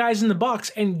 7 guys in the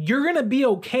box, and you're going to be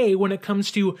okay when it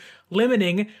comes to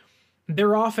limiting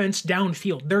their offense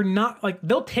downfield. They're not,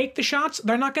 they'll take the shots.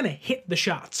 They're not going to hit the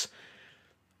shots.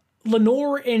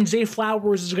 Lenore and Zay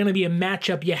Flowers is going to be a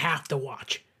matchup you have to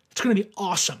watch. It's going to be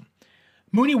awesome.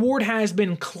 Mooney Ward has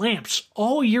been clamps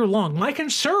all year long. My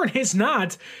concern is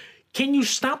not, can you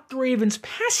stop the Ravens'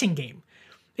 passing game?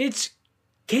 It's,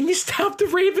 can you stop the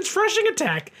Ravens' rushing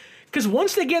attack? Because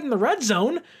once they get in the red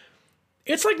zone,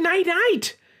 it's like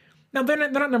night-night. Now, they're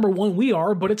not number one, we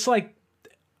are, but it's like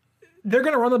they're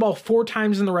going to run the ball 4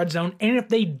 times in the red zone, and if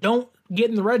they don't get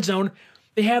in the red zone,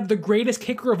 They have the greatest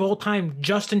kicker of all time,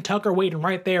 Justin Tucker, waiting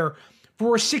right there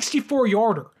for a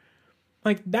 64-yarder.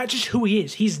 Like, that's just who he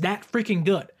is. He's that freaking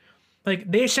good. Like,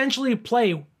 they essentially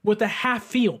play with a half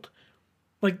field.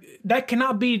 Like, that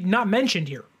cannot be not mentioned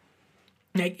here.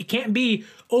 Like, it can't be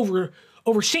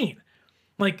overseen.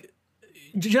 Like,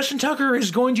 Justin Tucker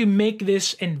is going to make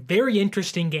this a very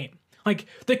interesting game. Like,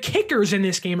 the kickers in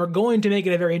this game are going to make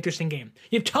it a very interesting game.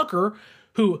 You have Tucker,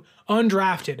 who,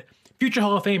 undrafted, future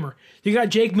Hall of Famer. You got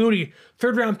Jake Moody,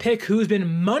 third-round pick, who's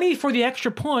been money for the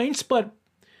extra points, but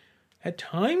at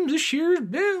times this year's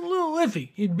been a little iffy.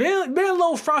 He's been a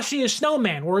little frosty as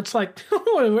snowman, where it's like,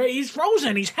 he's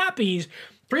frozen, he's happy, he's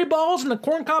 3 balls and a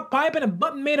corncob pipe and a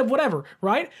button made of whatever,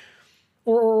 right?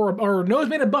 Or nose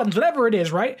made of buttons, whatever it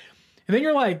is, right? And then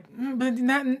you're like,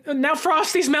 but now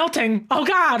Frosty's melting. Oh,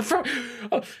 God.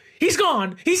 He's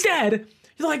gone. He's dead.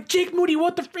 You're like, Jake Moody,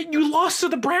 what the freak? You lost to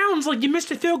the Browns. Like, you missed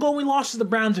a field goal and we lost to the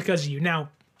Browns because of you. Now,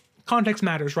 context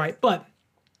matters, right? But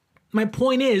my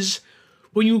point is,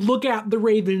 when you look at the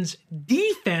Ravens'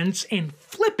 defense and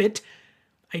flip it,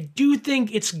 I do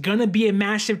think it's going to be a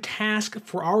massive task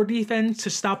for our defense to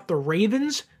stop the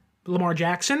Ravens, Lamar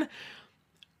Jackson.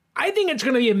 I think it's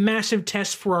going to be a massive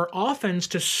test for our offense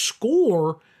to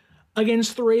score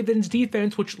against the Ravens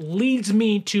defense, which leads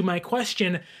me to my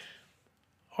question.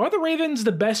 Are the Ravens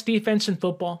the best defense in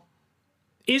football?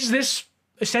 Is this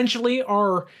essentially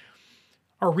our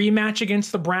rematch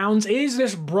against the Browns? Is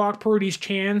this Brock Purdy's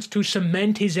chance to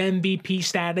cement his MVP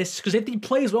status? Because if he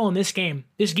plays well in this game,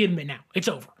 just give him it now. It's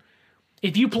over.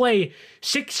 If you play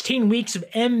 16 weeks of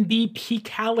MVP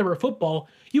caliber football,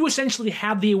 you essentially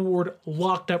have the award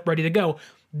locked up, ready to go.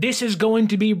 This is going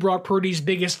to be Brock Purdy's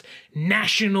biggest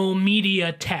national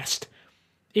media test.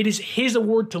 It is his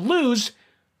award to lose.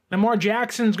 Lamar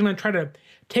Jackson's going to try to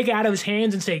take it out of his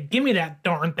hands and say, give me that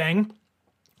darn thing.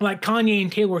 Like Kanye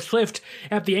and Taylor Swift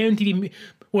at the MTV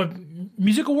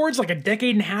Music Awards like a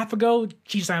decade and a half ago.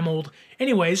 Jeez, I'm old.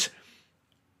 Anyways,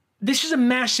 this is a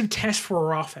massive test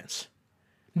for our offense.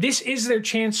 This is their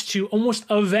chance to almost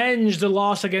avenge the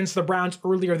loss against the Browns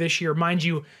earlier this year. Mind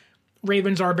you,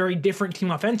 Ravens are a very different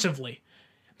team offensively.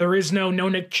 There is no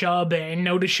Nick Chubb and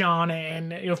no Deshaun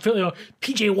and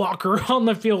PJ Walker on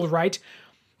the field, right?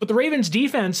 But the Ravens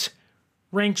defense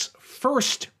ranks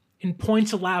first in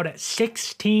points allowed at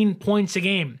 16 points a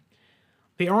game.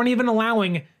 They aren't even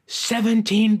allowing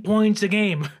 17 points a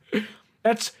game.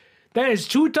 That is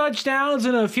 2 touchdowns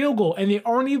and a field goal, and they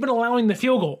aren't even allowing the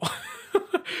field goal.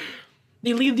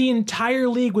 They lead the entire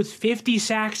league with 50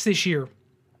 sacks this year.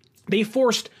 They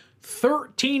forced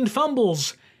 13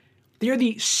 fumbles. They are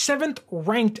the 7th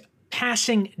ranked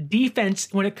passing defense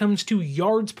when it comes to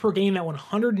yards per game at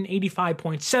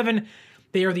 185.7.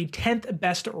 They are the 10th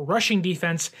best rushing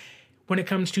defense when it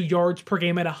comes to yards per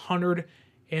game at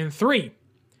 103.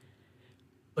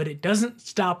 But it doesn't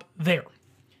stop there.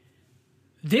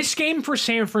 This game for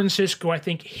San Francisco, I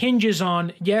think, hinges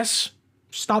on, yes,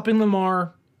 stopping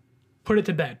Lamar, put it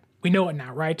to bed. We know it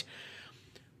now, right?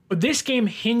 But this game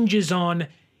hinges on,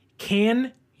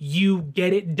 can you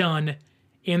get it done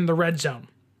in the red zone?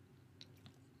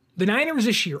 The Niners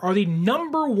this year are the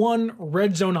number 1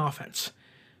 red zone offense.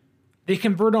 They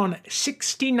convert on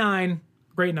 69,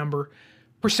 great number,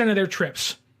 % of their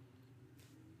trips.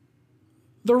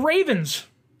 The Ravens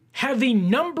have the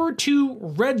number 2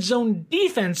 red zone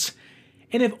defense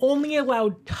and have only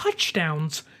allowed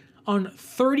touchdowns on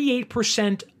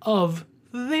 38% of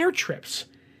their trips.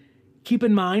 Keep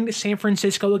in mind, San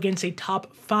Francisco, against a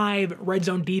top 5 red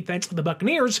zone defense of the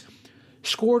Buccaneers,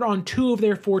 scored on 2 of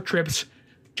their 4 trips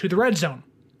to the red zone.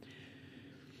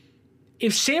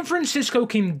 If San Francisco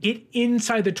can get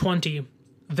inside the 20,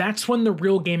 that's when the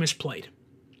real game is played.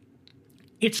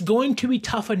 It's going to be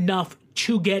tough enough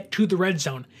to get to the red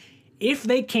zone. If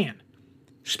they can,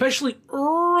 especially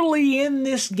early in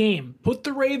this game, put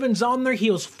the Ravens on their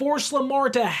heels, force Lamar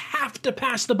to have to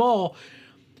pass the ball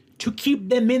to keep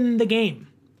them in the game.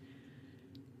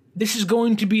 This is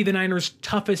going to be the Niners'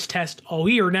 toughest test all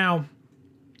year. Now,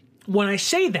 when I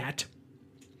say that,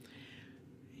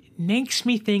 it makes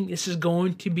me think this is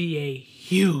going to be a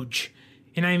huge,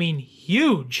 and I mean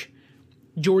huge,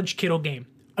 George Kittle game.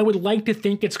 I would like to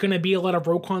think it's going to be a lot of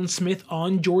Roquan Smith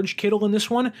on George Kittle in this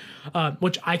one,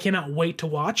 which I cannot wait to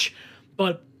watch.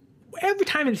 But every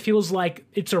time it feels like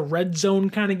it's a red zone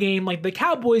kind of game, like the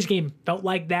Cowboys game felt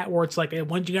like that, where it's like,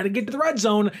 once you got to get to the red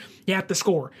zone, you have to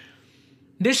score.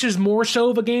 This is more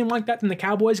so of a game like that than the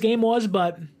Cowboys game was,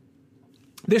 but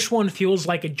this one feels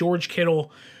like a George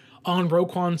Kittle on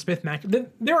Roquan Smith matchup.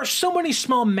 There are so many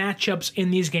small matchups in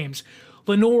these games.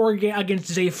 Lenore against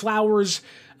Zay Flowers,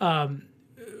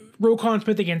 Roquan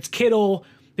Smith against Kittle.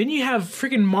 Then you have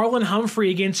freaking Marlon Humphrey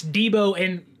against Debo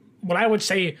and what I would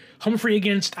say Humphrey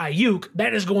against Ayuk.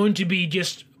 That is going to be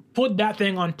just put that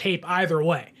thing on tape either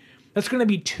way. That's going to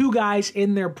be two guys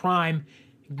in their prime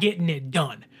getting it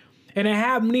done. And I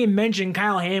haven't even mentioned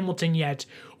Kyle Hamilton yet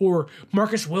or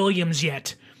Marcus Williams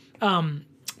yet.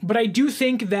 But I do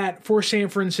think that for San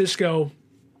Francisco,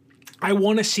 I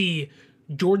want to see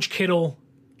George Kittle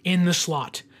in the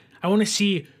slot. I want to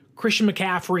see Christian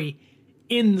McCaffrey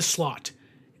in the slot.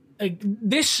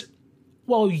 This,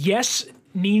 well, yes,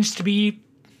 needs to be,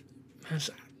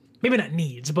 maybe not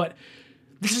needs, but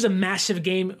this is a massive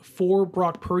game for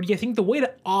Brock Purdy. I think the way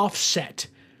to offset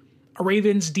a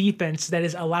Ravens defense that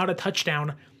has allowed a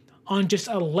touchdown on just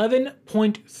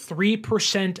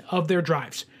 11.3% of their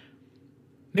drives.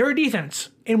 Their defense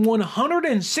in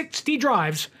 160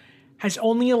 drives has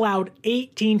only allowed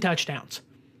 18 touchdowns.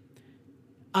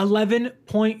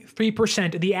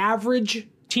 11.3%. The average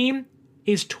team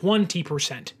is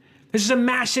 20%. This is a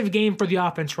massive game for the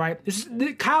offense, right?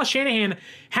 Kyle Shanahan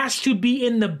has to be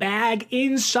in the bag,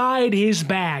 inside his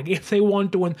bag, if they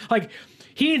want to win. Like,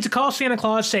 he needs to call Santa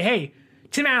Claus, say, hey,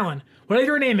 Tim Allen, whatever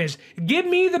your name is, give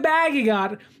me the bag you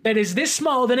got that is this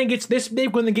small, then it gets this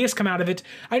big when the gifts come out of it.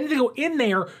 I need to go in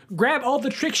there, grab all the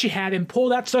tricks you had, and pull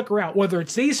that sucker out. Whether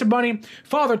it's the Easter Bunny,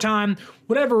 Father Time,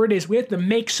 whatever it is, we have to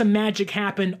make some magic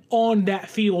happen on that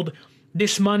field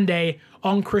this Monday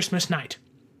on Christmas night,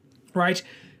 right?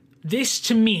 This,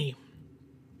 to me,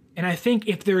 and I think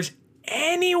if there's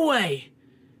any way,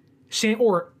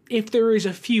 or if there is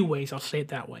a few ways, I'll say it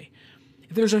that way.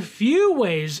 If there's a few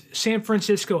ways San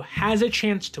Francisco has a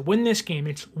chance to win this game,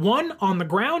 it's one, on the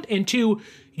ground, and two,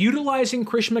 utilizing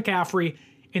Christian McCaffrey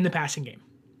in the passing game.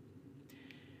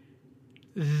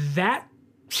 That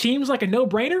seems like a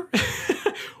no-brainer.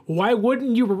 Why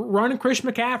wouldn't you run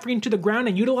Christian McCaffrey into the ground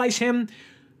and utilize him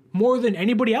more than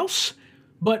anybody else?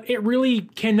 But it really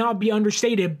cannot be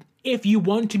understated. If you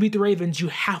want to beat the Ravens, you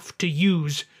have to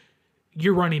use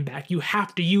your running back. You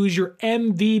have to use your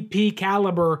MVP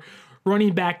caliber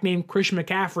running back named Christian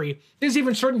McCaffrey. There's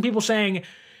even certain people saying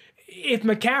if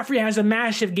McCaffrey has a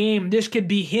massive game, this could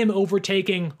be him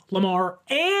overtaking Lamar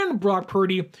and Brock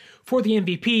Purdy for the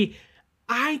MVP.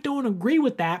 I don't agree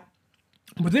with that.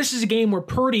 But this is a game where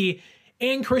Purdy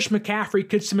and Christian McCaffrey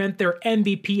could cement their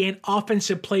MVP and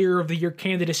Offensive Player of the Year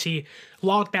candidacy,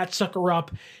 lock that sucker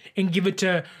up, and give it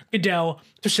to Goodell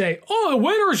to say, oh, the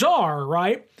winners are,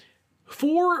 right?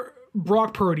 For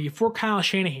Brock Purdy, for Kyle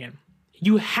Shanahan,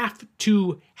 you have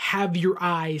to have your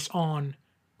eyes on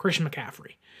Christian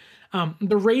McCaffrey.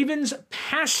 The Ravens'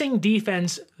 passing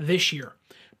defense this year,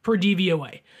 per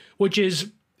DVOA, which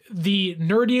is the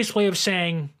nerdiest way of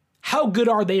saying how good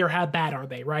are they or how bad are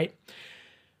they, right?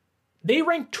 They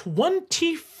rank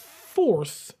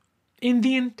 24th in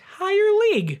the entire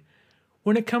league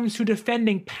when it comes to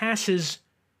defending passes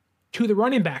to the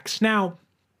running backs. Now,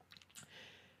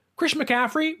 Christian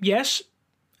McCaffrey, yes,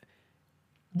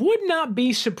 would not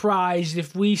be surprised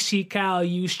if we see Kyle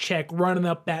Juszczyk running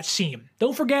up that seam.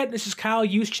 Don't forget, this is Kyle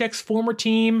Juszczyk's former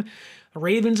team. The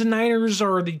Ravens and Niners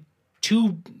are the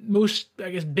two most,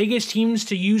 biggest teams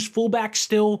to use fullback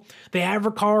still. They have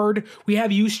Ricard. We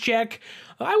have Juszczyk.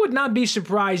 I would not be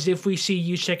surprised if we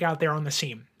see Juszczyk out there on the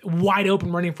seam, wide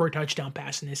open running for a touchdown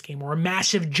pass in this game or a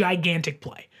massive, gigantic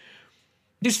play.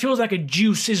 This feels like a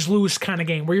juice is loose kind of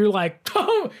game where you're like,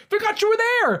 oh, forgot you were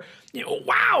there.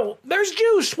 Wow, there's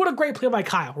juice. What a great play by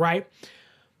Kyle, right?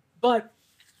 But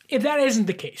if that isn't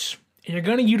the case, and you're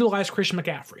going to utilize Christian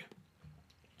McCaffrey,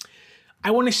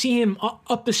 I want to see him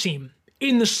up the seam,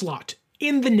 in the slot,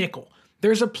 in the nickel.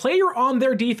 There's a player on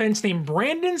their defense named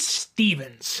Brandon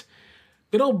Stevens.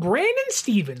 Good old Brandon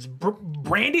Stevens,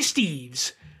 Brandy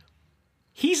Steves.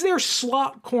 He's their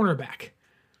slot cornerback.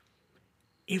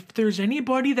 If there's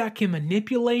anybody that can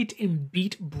manipulate and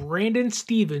beat Brandon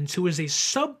Stevens, who is a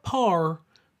subpar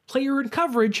player in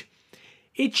coverage,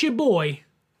 it's your boy,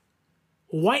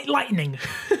 White Lightning,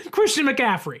 Christian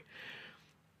McCaffrey.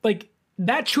 Like,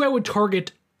 that's who I would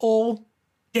target all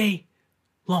day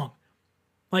long.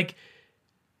 Like,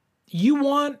 you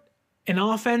want an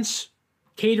offense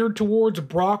catered towards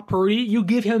Brock Purdy, you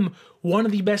give him one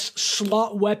of the best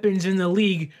slot weapons in the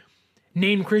league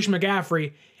named Christian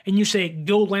McCaffrey, and you say,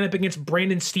 go line up against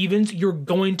Brandon Stevens, you're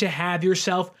going to have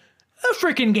yourself a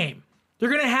freaking game. You're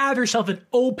going to have yourself an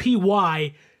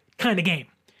OPY kind of game.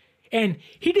 And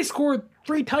he just scored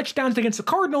 3 touchdowns against the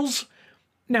Cardinals.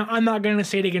 Now, I'm not going to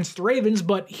say it against the Ravens,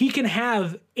 but he can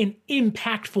have an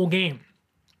impactful game.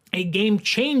 A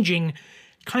game-changing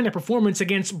kind of performance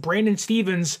against Brandon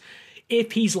Stevens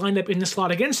if he's lined up in the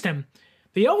slot against him.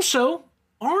 They also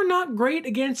are not great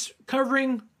against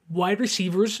covering wide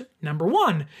receivers number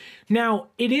one. Now,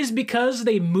 it is because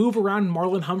they move around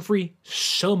Marlon Humphrey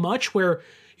so much where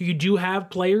you do have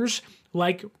players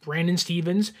like Brandon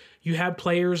Stevens, you have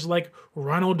players like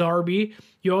Ronald Darby,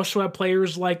 you also have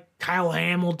players like Kyle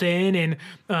Hamilton and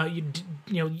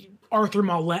Arthur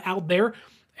Maulet out there,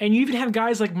 and you even have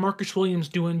guys like Marcus Williams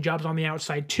doing jobs on the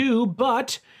outside too.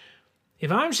 But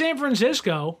if I'm San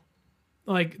Francisco,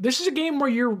 this is a game where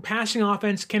your passing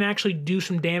offense can actually do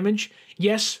some damage.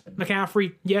 Yes,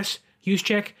 McCaffrey. Yes,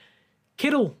 Juszczyk.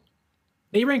 Kittle.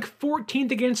 They rank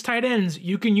 14th against tight ends.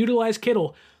 You can utilize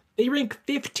Kittle. They rank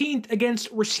 15th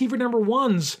against receiver number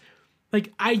ones.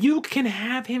 Ayuk can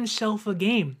have himself a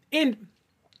game. And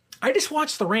I just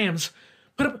watched the Rams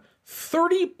put up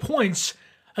 30 points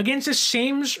against the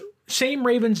same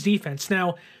Ravens defense.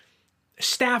 Now,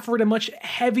 Stafford, a much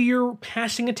heavier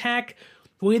passing attack.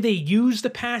 The way they use the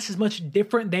pass is much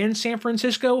different than San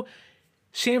Francisco.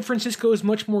 San Francisco is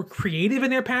much more creative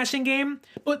in their passing game,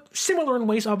 but similar in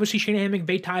ways. Obviously, Shanahan and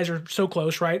McVay ties are so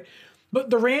close, right? But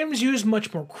the Rams use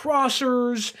much more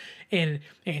crossers and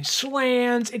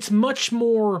slants. It's much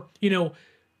more, you're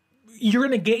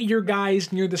going to get your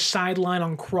guys near the sideline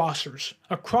on crossers.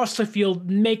 Across the field,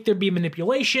 make there be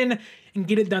manipulation, and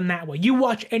get it done that way. You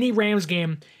watch any Rams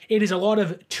game, it is a lot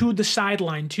of to the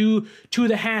sideline, to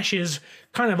the hashes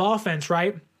kind of offense,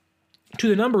 right? To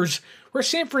the numbers, where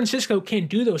San Francisco can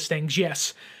do those things,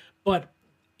 yes. But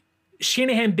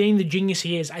Shanahan being the genius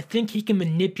he is, I think he can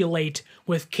manipulate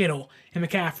with Kittle and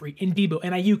McCaffrey and Debo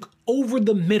and Ayuk over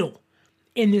the middle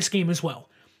in this game as well.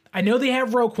 I know they have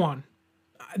Roquan.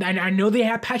 I know they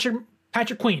have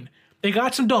Patrick Queen. They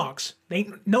got some dogs.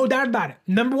 No doubt about it.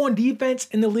 Number one defense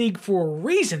in the league for a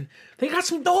reason. They got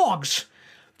some dogs.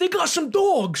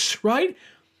 Right?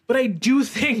 But I do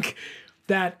think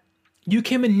that you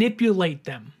can manipulate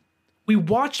them. We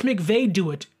watched McVay do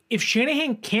it. If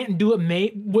Shanahan can't do what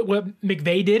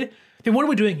McVay did, then what are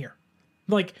we doing here?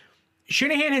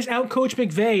 Shanahan has outcoached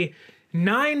McVay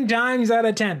 9 times out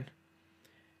of 10.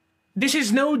 This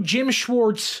is no Jim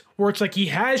Schwartz where it's he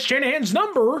has Shanahan's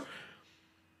number.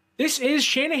 This is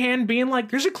Shanahan being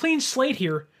there's a clean slate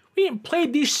here. We ain't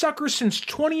played these suckers since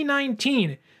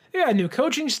 2019. They got a new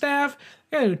coaching staff,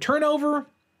 they got a new turnover.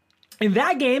 And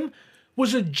that game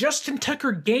was a Justin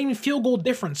Tucker game field goal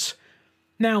difference.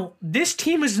 Now, this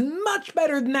team is much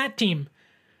better than that team.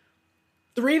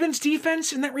 The Ravens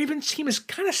defense and that Ravens team is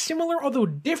kind of similar, although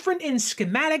different in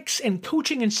schematics and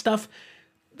coaching and stuff.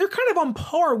 They're kind of on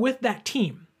par with that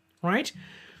team, right?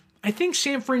 I think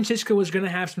San Francisco is going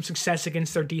to have some success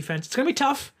against their defense. It's going to be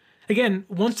tough. Again,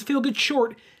 once the field gets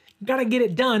short, you got to get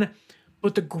it done.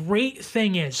 But the great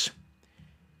thing is,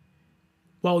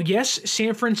 while yes,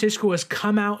 San Francisco has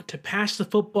come out to pass the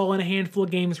football in a handful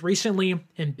of games recently,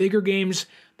 in bigger games,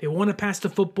 they want to pass the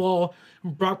football.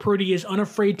 Brock Purdy is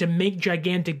unafraid to make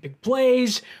gigantic big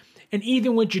plays. And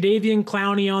even with Jadeveon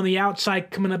Clowney on the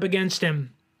outside coming up against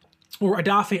him, or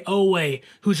Odafe Owe,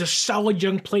 who's a solid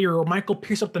young player, or Michael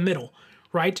Pierce up the middle,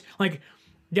 right?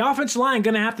 The offensive line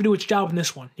going to have to do its job in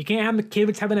this one. You can't have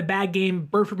McKivitz having a bad game.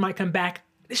 Burford might come back.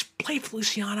 Just play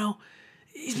Feliciano.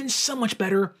 He's been so much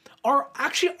better. Our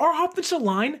offensive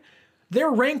line,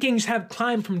 their rankings have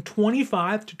climbed from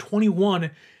 25 to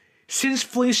 21 since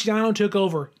Feliciano took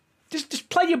over. Just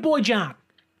play your boy John.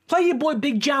 Play your boy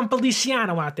Big John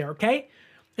Feliciano out there, okay?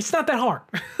 It's not that hard.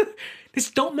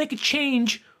 Just don't make a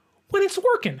change when it's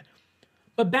working.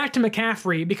 But back to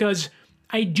McCaffrey, because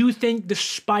I do think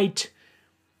despite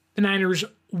the Niners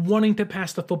wanting to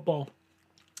pass the football,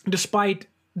 despite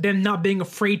them not being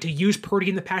afraid to use Purdy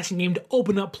in the passing game to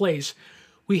open up plays,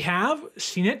 we have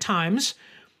seen at times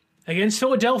against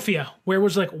Philadelphia where it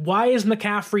was why is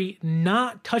McCaffrey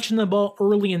not touching the ball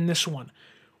early in this one?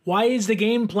 Why is the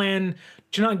game plan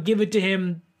to not give it to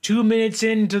him 2 minutes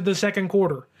into the second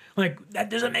quarter? That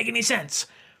doesn't make any sense.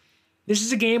 This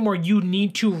is a game where you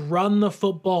need to run the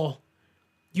football.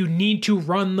 You need to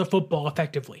run the football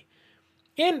effectively.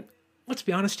 And let's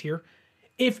be honest here.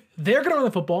 If they're going to run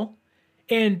the football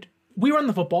and we run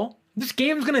the football, this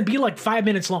game's going to be 5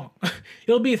 minutes long.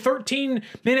 It'll be a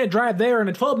 13-minute drive there and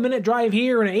a 12-minute drive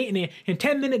here and an 8 and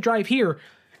 10-minute drive here.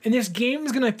 And this game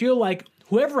is going to feel like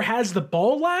whoever has the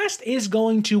ball last is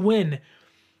going to win.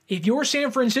 If you're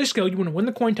San Francisco, you want to win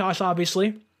the coin toss,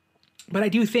 obviously. But I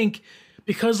do think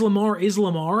because Lamar is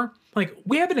Lamar,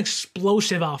 we have an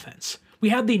explosive offense. We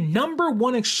have the number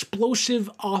one explosive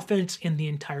offense in the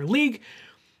entire league.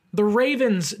 The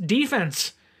Ravens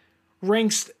defense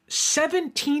ranks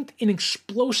 17th in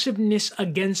explosiveness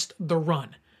against the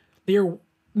run. They are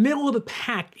middle of the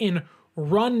pack in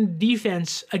run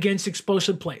defense against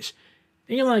explosive plays.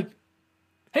 And you're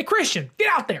Hey, Christian,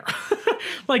 get out there.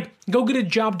 Like, go get a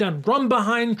job done. Run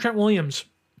behind Trent Williams.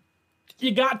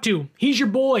 You got to. He's your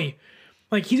boy.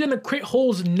 Like, he's going to create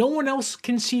holes no one else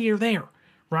can see you're there,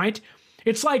 right?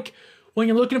 It's like when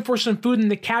you're looking for some food in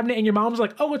the cabinet and your mom's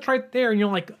like, oh, it's right there. And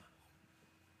you're like,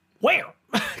 where?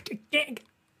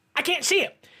 I can't see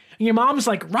it. And your mom's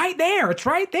like, right there. It's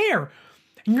right there.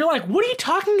 And you're like, what are you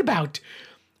talking about?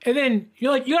 And then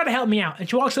you're like, you got to help me out. And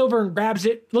she walks over and grabs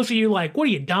it, looks at you like, what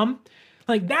are you, dumb?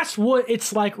 Like, that's what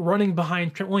it's like running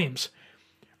behind Trent Williams.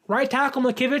 Right tackle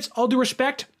McKivitz, all due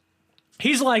respect,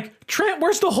 he's like, Trent,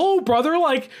 where's the hole, brother?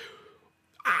 Like,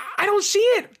 I don't see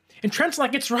it. And Trent's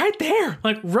like, it's right there.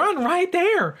 Like, run right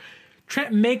there.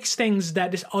 Trent makes things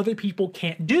that just other people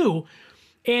can't do.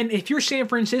 And if you're San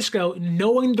Francisco,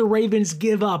 knowing the Ravens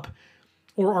give up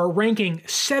or are ranking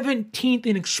 17th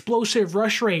in explosive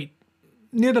rush rate,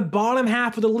 near the bottom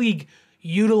half of the league,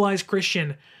 utilize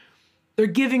Christian. They're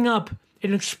giving up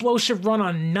an explosive run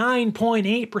on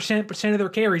 9.8% of their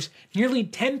carries. Nearly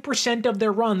 10% of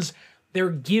their runs, they're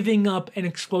giving up an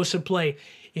explosive play.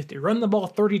 If they run the ball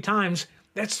 30 times,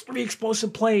 that's 3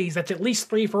 explosive plays. That's at least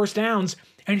 3 first downs.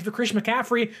 And if you're Christian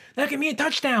McCaffrey, that can be a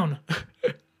touchdown.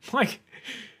 Like,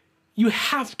 you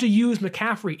have to use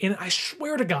McCaffrey. And I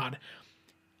swear to God,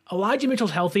 Elijah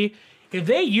Mitchell's healthy. If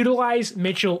they utilize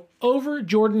Mitchell over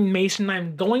Jordan Mason,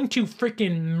 I'm going to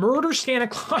freaking murder Santa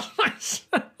Claus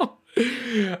myself.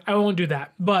 I won't do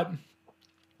that. But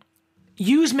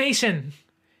use Mason.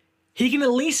 He can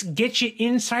at least get you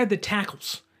inside the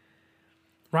tackles.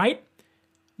 Right?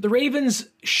 The Ravens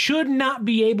should not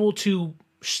be able to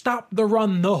stop the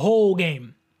run the whole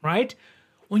game. Right?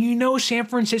 When you know San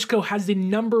Francisco has the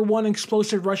 #1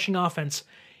 explosive rushing offense,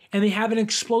 and they have an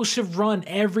explosive run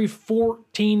every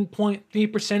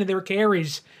 14.3% of their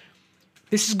carries.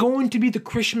 This is going to be the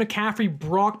Christian McCaffrey,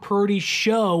 Brock Purdy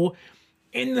show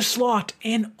in the slot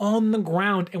and on the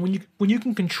ground. And when you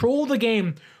can control the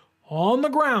game on the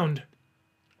ground,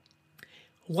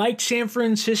 like San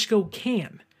Francisco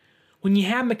can, when you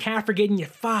have McCaffrey getting you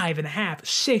 5.5,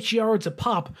 6 yards a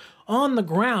pop on the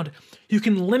ground, you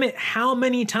can limit how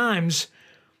many times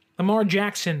Lamar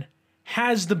Jackson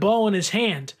has the ball in his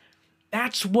hand.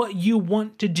 That's what you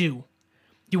want to do.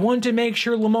 You want to make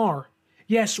sure Lamar,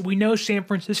 yes, we know San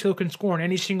Francisco can score on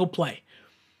any single play.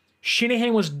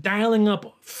 Shanahan was dialing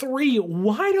up 3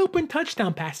 wide open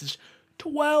touchdown passes,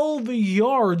 12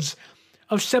 yards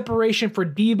of separation for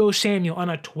Deebo Samuel on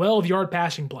a 12-yard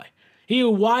passing play. He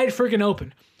was wide freaking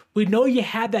open. We know you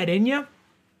had that in you.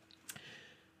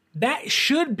 That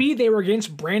should be they were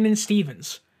against Brandon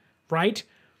Stevens, right?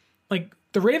 Like,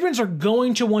 the Ravens are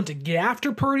going to want to get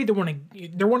after Purdy. They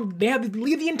have to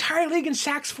lead the entire league in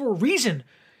sacks for a reason.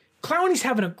 Clowney's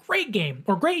having a great game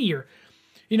or great year.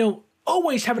 You know,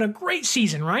 always having a great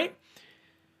season, right?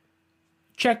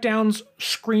 Checkdowns,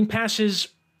 screen passes,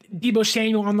 Deebo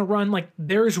Samuel on the run. Like,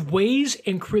 there's ways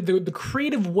and the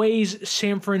creative ways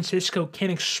San Francisco can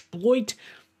exploit,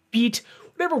 beat,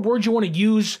 whatever word you want to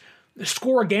use,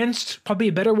 score against, probably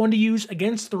a better one to use,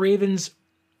 against the Ravens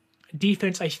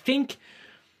defense. I think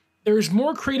there's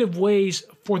more creative ways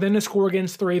for them to score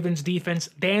against the Ravens defense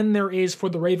than there is for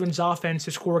the Ravens offense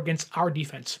to score against our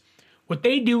defense. What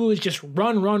they do is just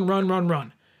run.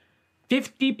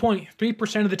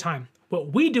 50.3% of the time.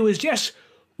 What we do is, yes,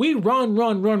 we run.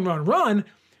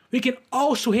 We can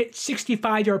also hit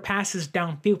 65-yard passes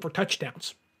downfield for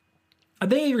touchdowns. I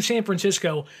think if you're San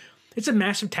Francisco, it's a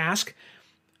massive task.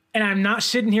 And I'm not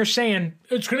sitting here saying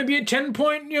it's going to be a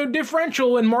 10-point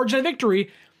differential and margin of victory.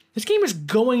 This game is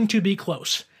going to be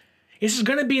close. This is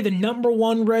going to be the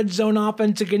 #1 red zone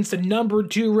offense against the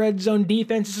 #2 red zone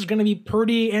defense. This is going to be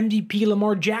Purdy MVP,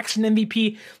 Lamar Jackson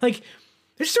MVP. Like,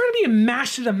 there's going to be a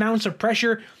massive amounts of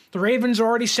pressure. The Ravens are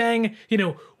already saying,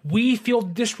 we feel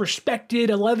disrespected.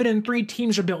 11-3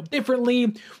 teams are built differently.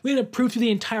 We're going to prove to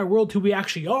the entire world who we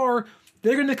actually are.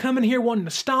 They're going to come in here wanting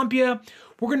to stomp you.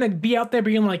 We're going to be out there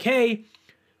being like, hey,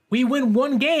 we win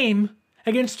 1 game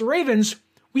against the Ravens.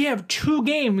 We have 2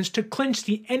 games to clinch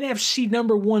the NFC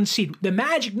 #1 seed. The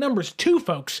magic number is 2,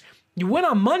 folks. You win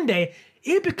on Monday,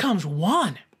 it becomes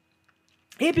 1.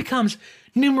 It becomes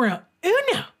numero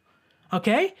uno.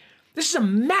 Okay? This is a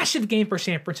massive game for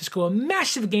San Francisco, a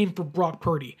massive game for Brock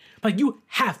Purdy. Like, you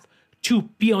have to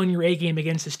be on your A game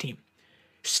against this team.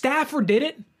 Stafford did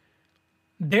it.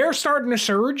 They're starting to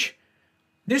surge.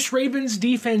 This Ravens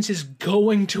defense is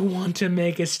going to want to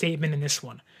make a statement in this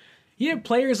one. You have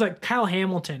players like Kyle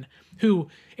Hamilton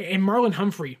and Marlon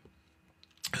Humphrey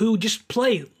who just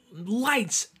play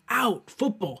lights out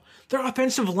football. Their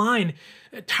offensive line,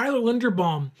 Tyler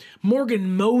Linderbaum,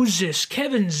 Morgan Moses,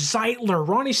 Kevin Zeitler,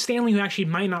 Ronnie Stanley, who actually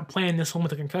might not play in this one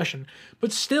with a concussion,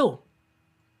 but still,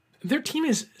 their team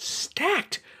is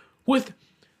stacked with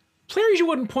players you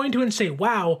wouldn't point to and say,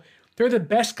 wow, they're the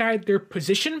best guy at their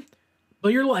position,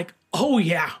 but you're like, oh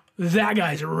yeah, that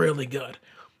guy's really good.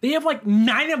 They have like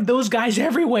 9 of those guys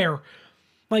everywhere.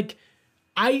 Like,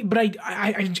 I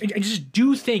just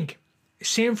do think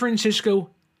San Francisco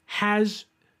has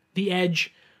the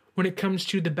edge when it comes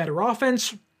to the better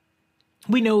offense.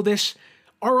 We know this.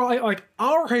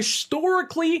 Our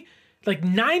historically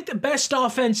 9th best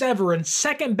offense ever and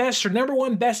 2nd best or number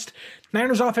 1 best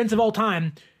Niners offense of all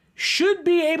time should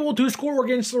be able to score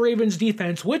against the Ravens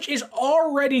defense, which is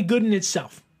already good in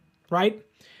itself, right?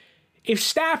 If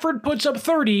Stafford puts up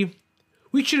 30,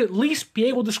 we should at least be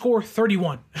able to score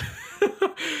 31.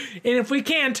 And if we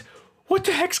can't, what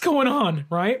the heck's going on,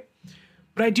 right?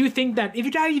 But I do think that if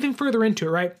you dive even further into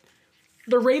it, right,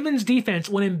 the Ravens defense,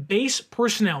 when in base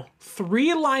personnel,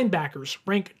 3 linebackers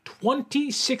rank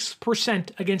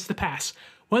 26% against the pass.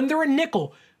 When they're in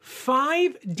nickel,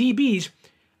 5 DBs,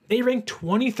 they rank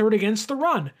 23rd against the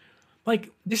run.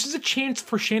 Like, this is a chance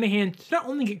for Shanahan to not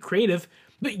only get creative,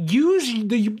 but use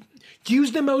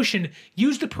the motion,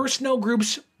 use the personnel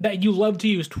groups that you love to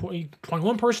use.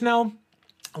 21 personnel,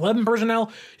 11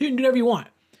 personnel, you can do whatever you want.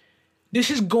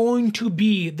 This is going to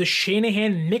be the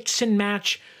Shanahan mix and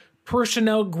match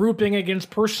personnel grouping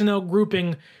against personnel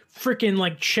grouping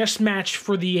freaking chess match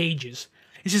for the ages.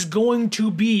 This is going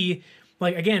to be,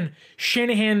 again,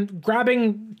 Shanahan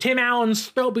grabbing Tim Allen's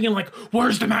throat, being like,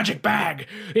 where's the magic bag?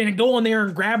 And go in there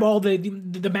and grab all the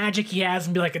magic he has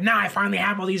and be like, I finally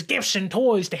have all these gifts and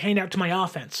toys to hand out to my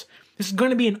offense. This is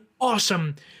going to be an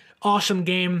awesome, awesome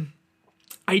game.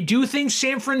 I do think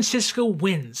San Francisco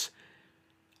wins.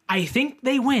 I think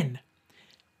they win.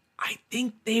 I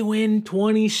think they win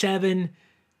 27-24.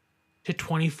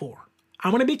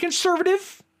 I'm going to be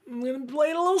conservative. I'm going to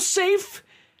play it a little safe.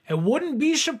 I wouldn't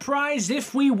be surprised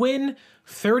if we win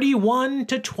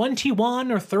 31-21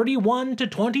 or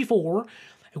 31-24.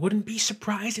 I wouldn't be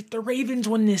surprised if the Ravens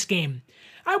win this game.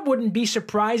 I wouldn't be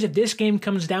surprised if this game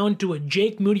comes down to a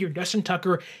Jake Moody or Justin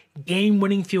Tucker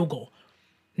game-winning field goal.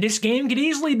 This game could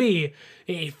easily be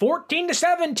a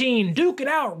 14-17, duke it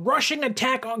out, rushing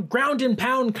attack on ground and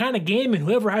pound kind of game, and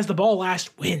whoever has the ball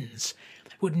last wins.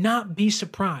 I would not be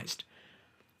surprised.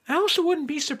 I also wouldn't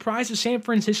be surprised if San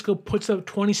Francisco puts up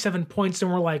 27 points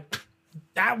and we're like,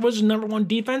 that was number 1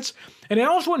 defense. And I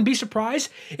also wouldn't be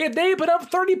surprised if they put up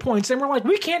 30 points and we're like,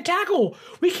 we can't tackle.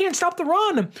 We can't stop the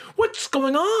run. What's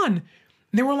going on?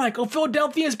 And then we're like,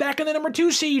 Philadelphia's back in the number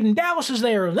 2 seed and Dallas is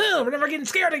there. We're never getting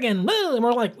scared again. And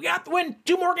we're like, we have to win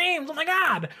 2 more games. Oh my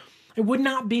God. I would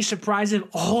not be surprised if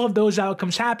all of those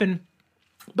outcomes happen.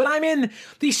 But I'm in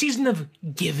the season of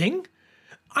giving.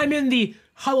 I'm in the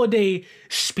holiday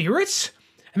spirits.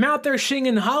 I'm out there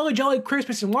singing Holly Jolly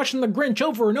Christmas and watching The Grinch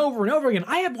over and over and over again.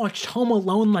 I have watched Home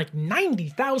Alone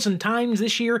 90,000 times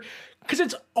this year because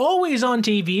it's always on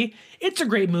TV. It's a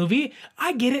great movie.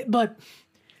 I get it, but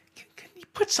can you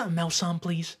put something else on,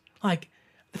 please? The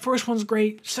first one's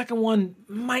great. Second one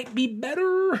might be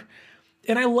better.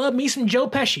 And I love me some Joe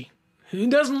Pesci. Who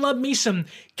doesn't love me some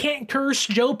can't curse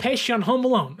Joe Pesci on Home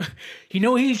Alone?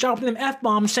 He's dropping them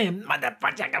F-bombs saying,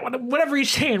 whatever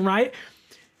he's saying, right?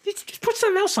 Just put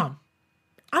something else on.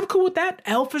 I'm cool with that.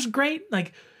 Elf is great.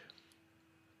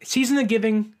 Season of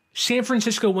Giving, San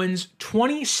Francisco wins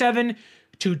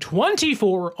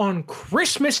 27-24 on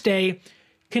Christmas Day.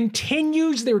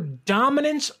 Continues their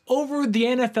dominance over the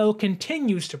NFL,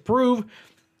 continues to prove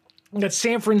that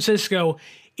San Francisco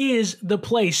is the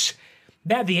place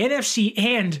that the NFC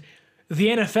and the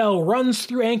NFL runs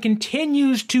through and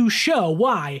continues to show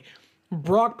why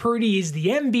Brock Purdy is the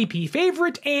MVP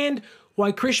favorite and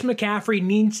why Christian McCaffrey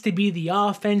needs to be the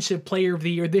Offensive Player of the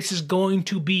Year. This is going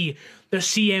to be the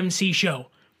CMC show.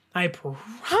 I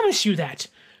promise you that.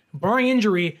 Barring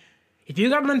injury, if you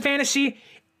got him in fantasy,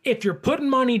 if you're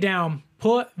putting money down,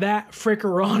 put that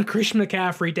fricker on Christian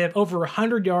McCaffrey to have over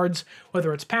 100 yards,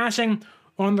 whether it's passing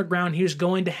or on the ground. He is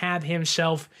going to have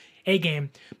himself a game.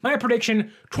 My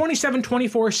prediction,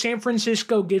 27-24, San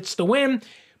Francisco gets the win.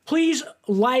 Please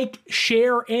like,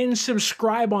 share, and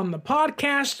subscribe on the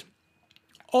podcast.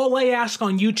 All I ask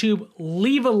on YouTube,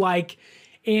 leave a like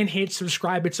and hit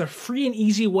subscribe. It's a free and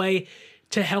easy way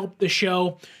to help the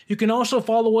show. You can also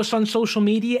follow us on social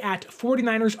media at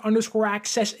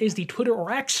 49ers_access is the Twitter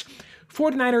or X.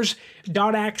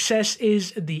 49ers.access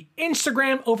is the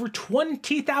Instagram. Over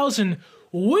 20,000.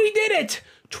 We did it!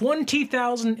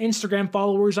 20,000 Instagram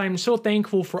followers. I am so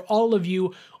thankful for all of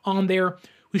you on there.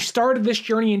 We started this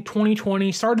journey in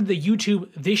 2020, started the YouTube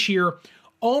this year,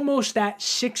 almost at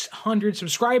 600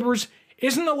 subscribers.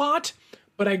 Isn't a lot,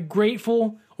 but I'm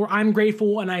grateful,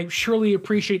 and I surely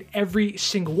appreciate every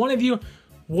single one of you.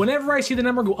 Whenever I see the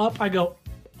number go up, I go,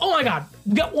 oh my God,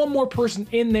 we got one more person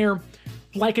in there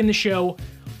liking the show,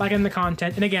 liking the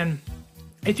content. And again,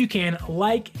 if you can,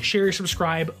 like, share,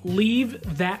 subscribe,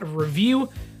 leave that review.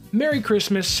 Merry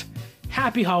Christmas,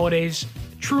 Happy Holidays.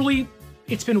 Truly,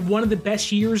 it's been one of the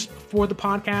best years for the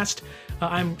podcast.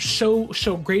 I'm so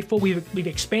grateful. We've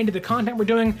expanded the content we're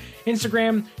doing,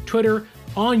 Instagram, Twitter,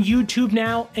 on YouTube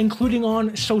now, including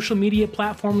on social media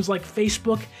platforms like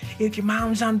Facebook. If your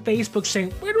mom's on Facebook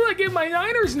saying, where do I get my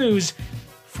Niners news?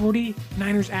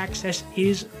 49ers Access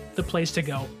is the place to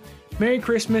go. Merry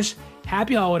Christmas,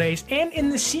 Happy Holidays, and in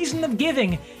the season of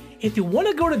giving, if you want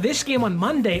to go to this game on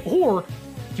Monday, or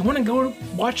you want to go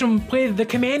watch them play the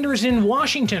Commanders in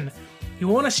Washington, you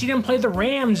want to see them play the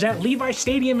Rams at Levi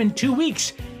Stadium in 2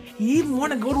 weeks, you even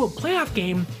want to go to a playoff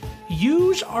game,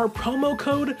 use our promo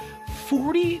code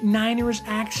 49ers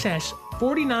Access,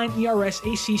 49 ERS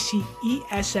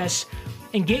ACC ESS,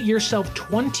 and get yourself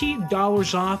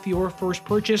 $20 off your first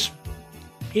purchase.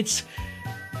 It's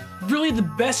really the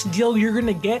best deal you're going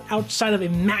to get outside of a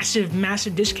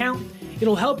massive discount.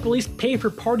 It'll help at least pay for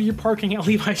part of your parking at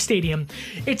Levi Stadium.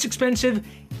 It's expensive.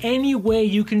 Any way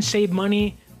you can save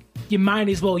money, you might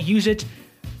as well use it.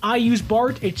 I use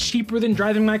BART. It's cheaper than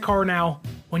driving my car now.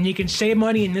 When you can save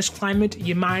money in this climate,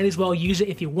 you might as well use it.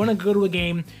 If you want to go to a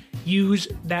game, use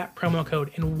that promo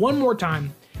code. And one more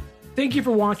time, thank you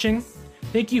for watching.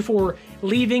 Thank you for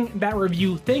leaving that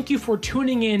review. Thank you for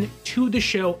tuning in to the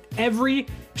show every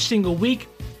single week.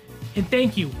 And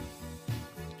thank you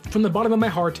from the bottom of my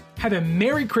heart. Have a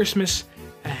Merry Christmas,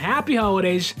 a Happy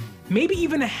Holidays, maybe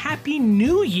even a Happy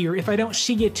New Year if I don't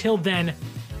see you till then.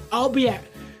 I'll be at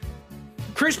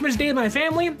Christmas Day with my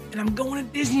family, and I'm going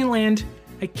to Disneyland.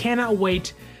 I cannot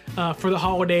wait for the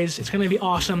holidays. It's going to be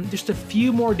awesome. Just a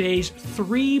few more days,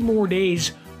 3 more days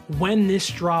when this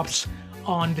drops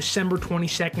on December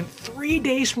 22nd. 3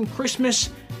 days from Christmas.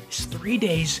 It's 3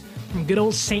 days from good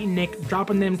old St. Nick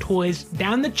dropping them toys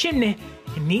down the chimney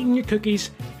and eating your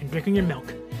cookies and drinking your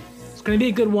milk. It's going to be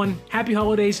a good one. Happy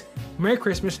holidays, Merry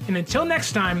Christmas, and until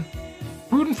next time,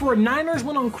 rooting for a Niners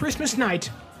win on Christmas night.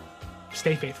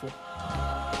 Stay faithful.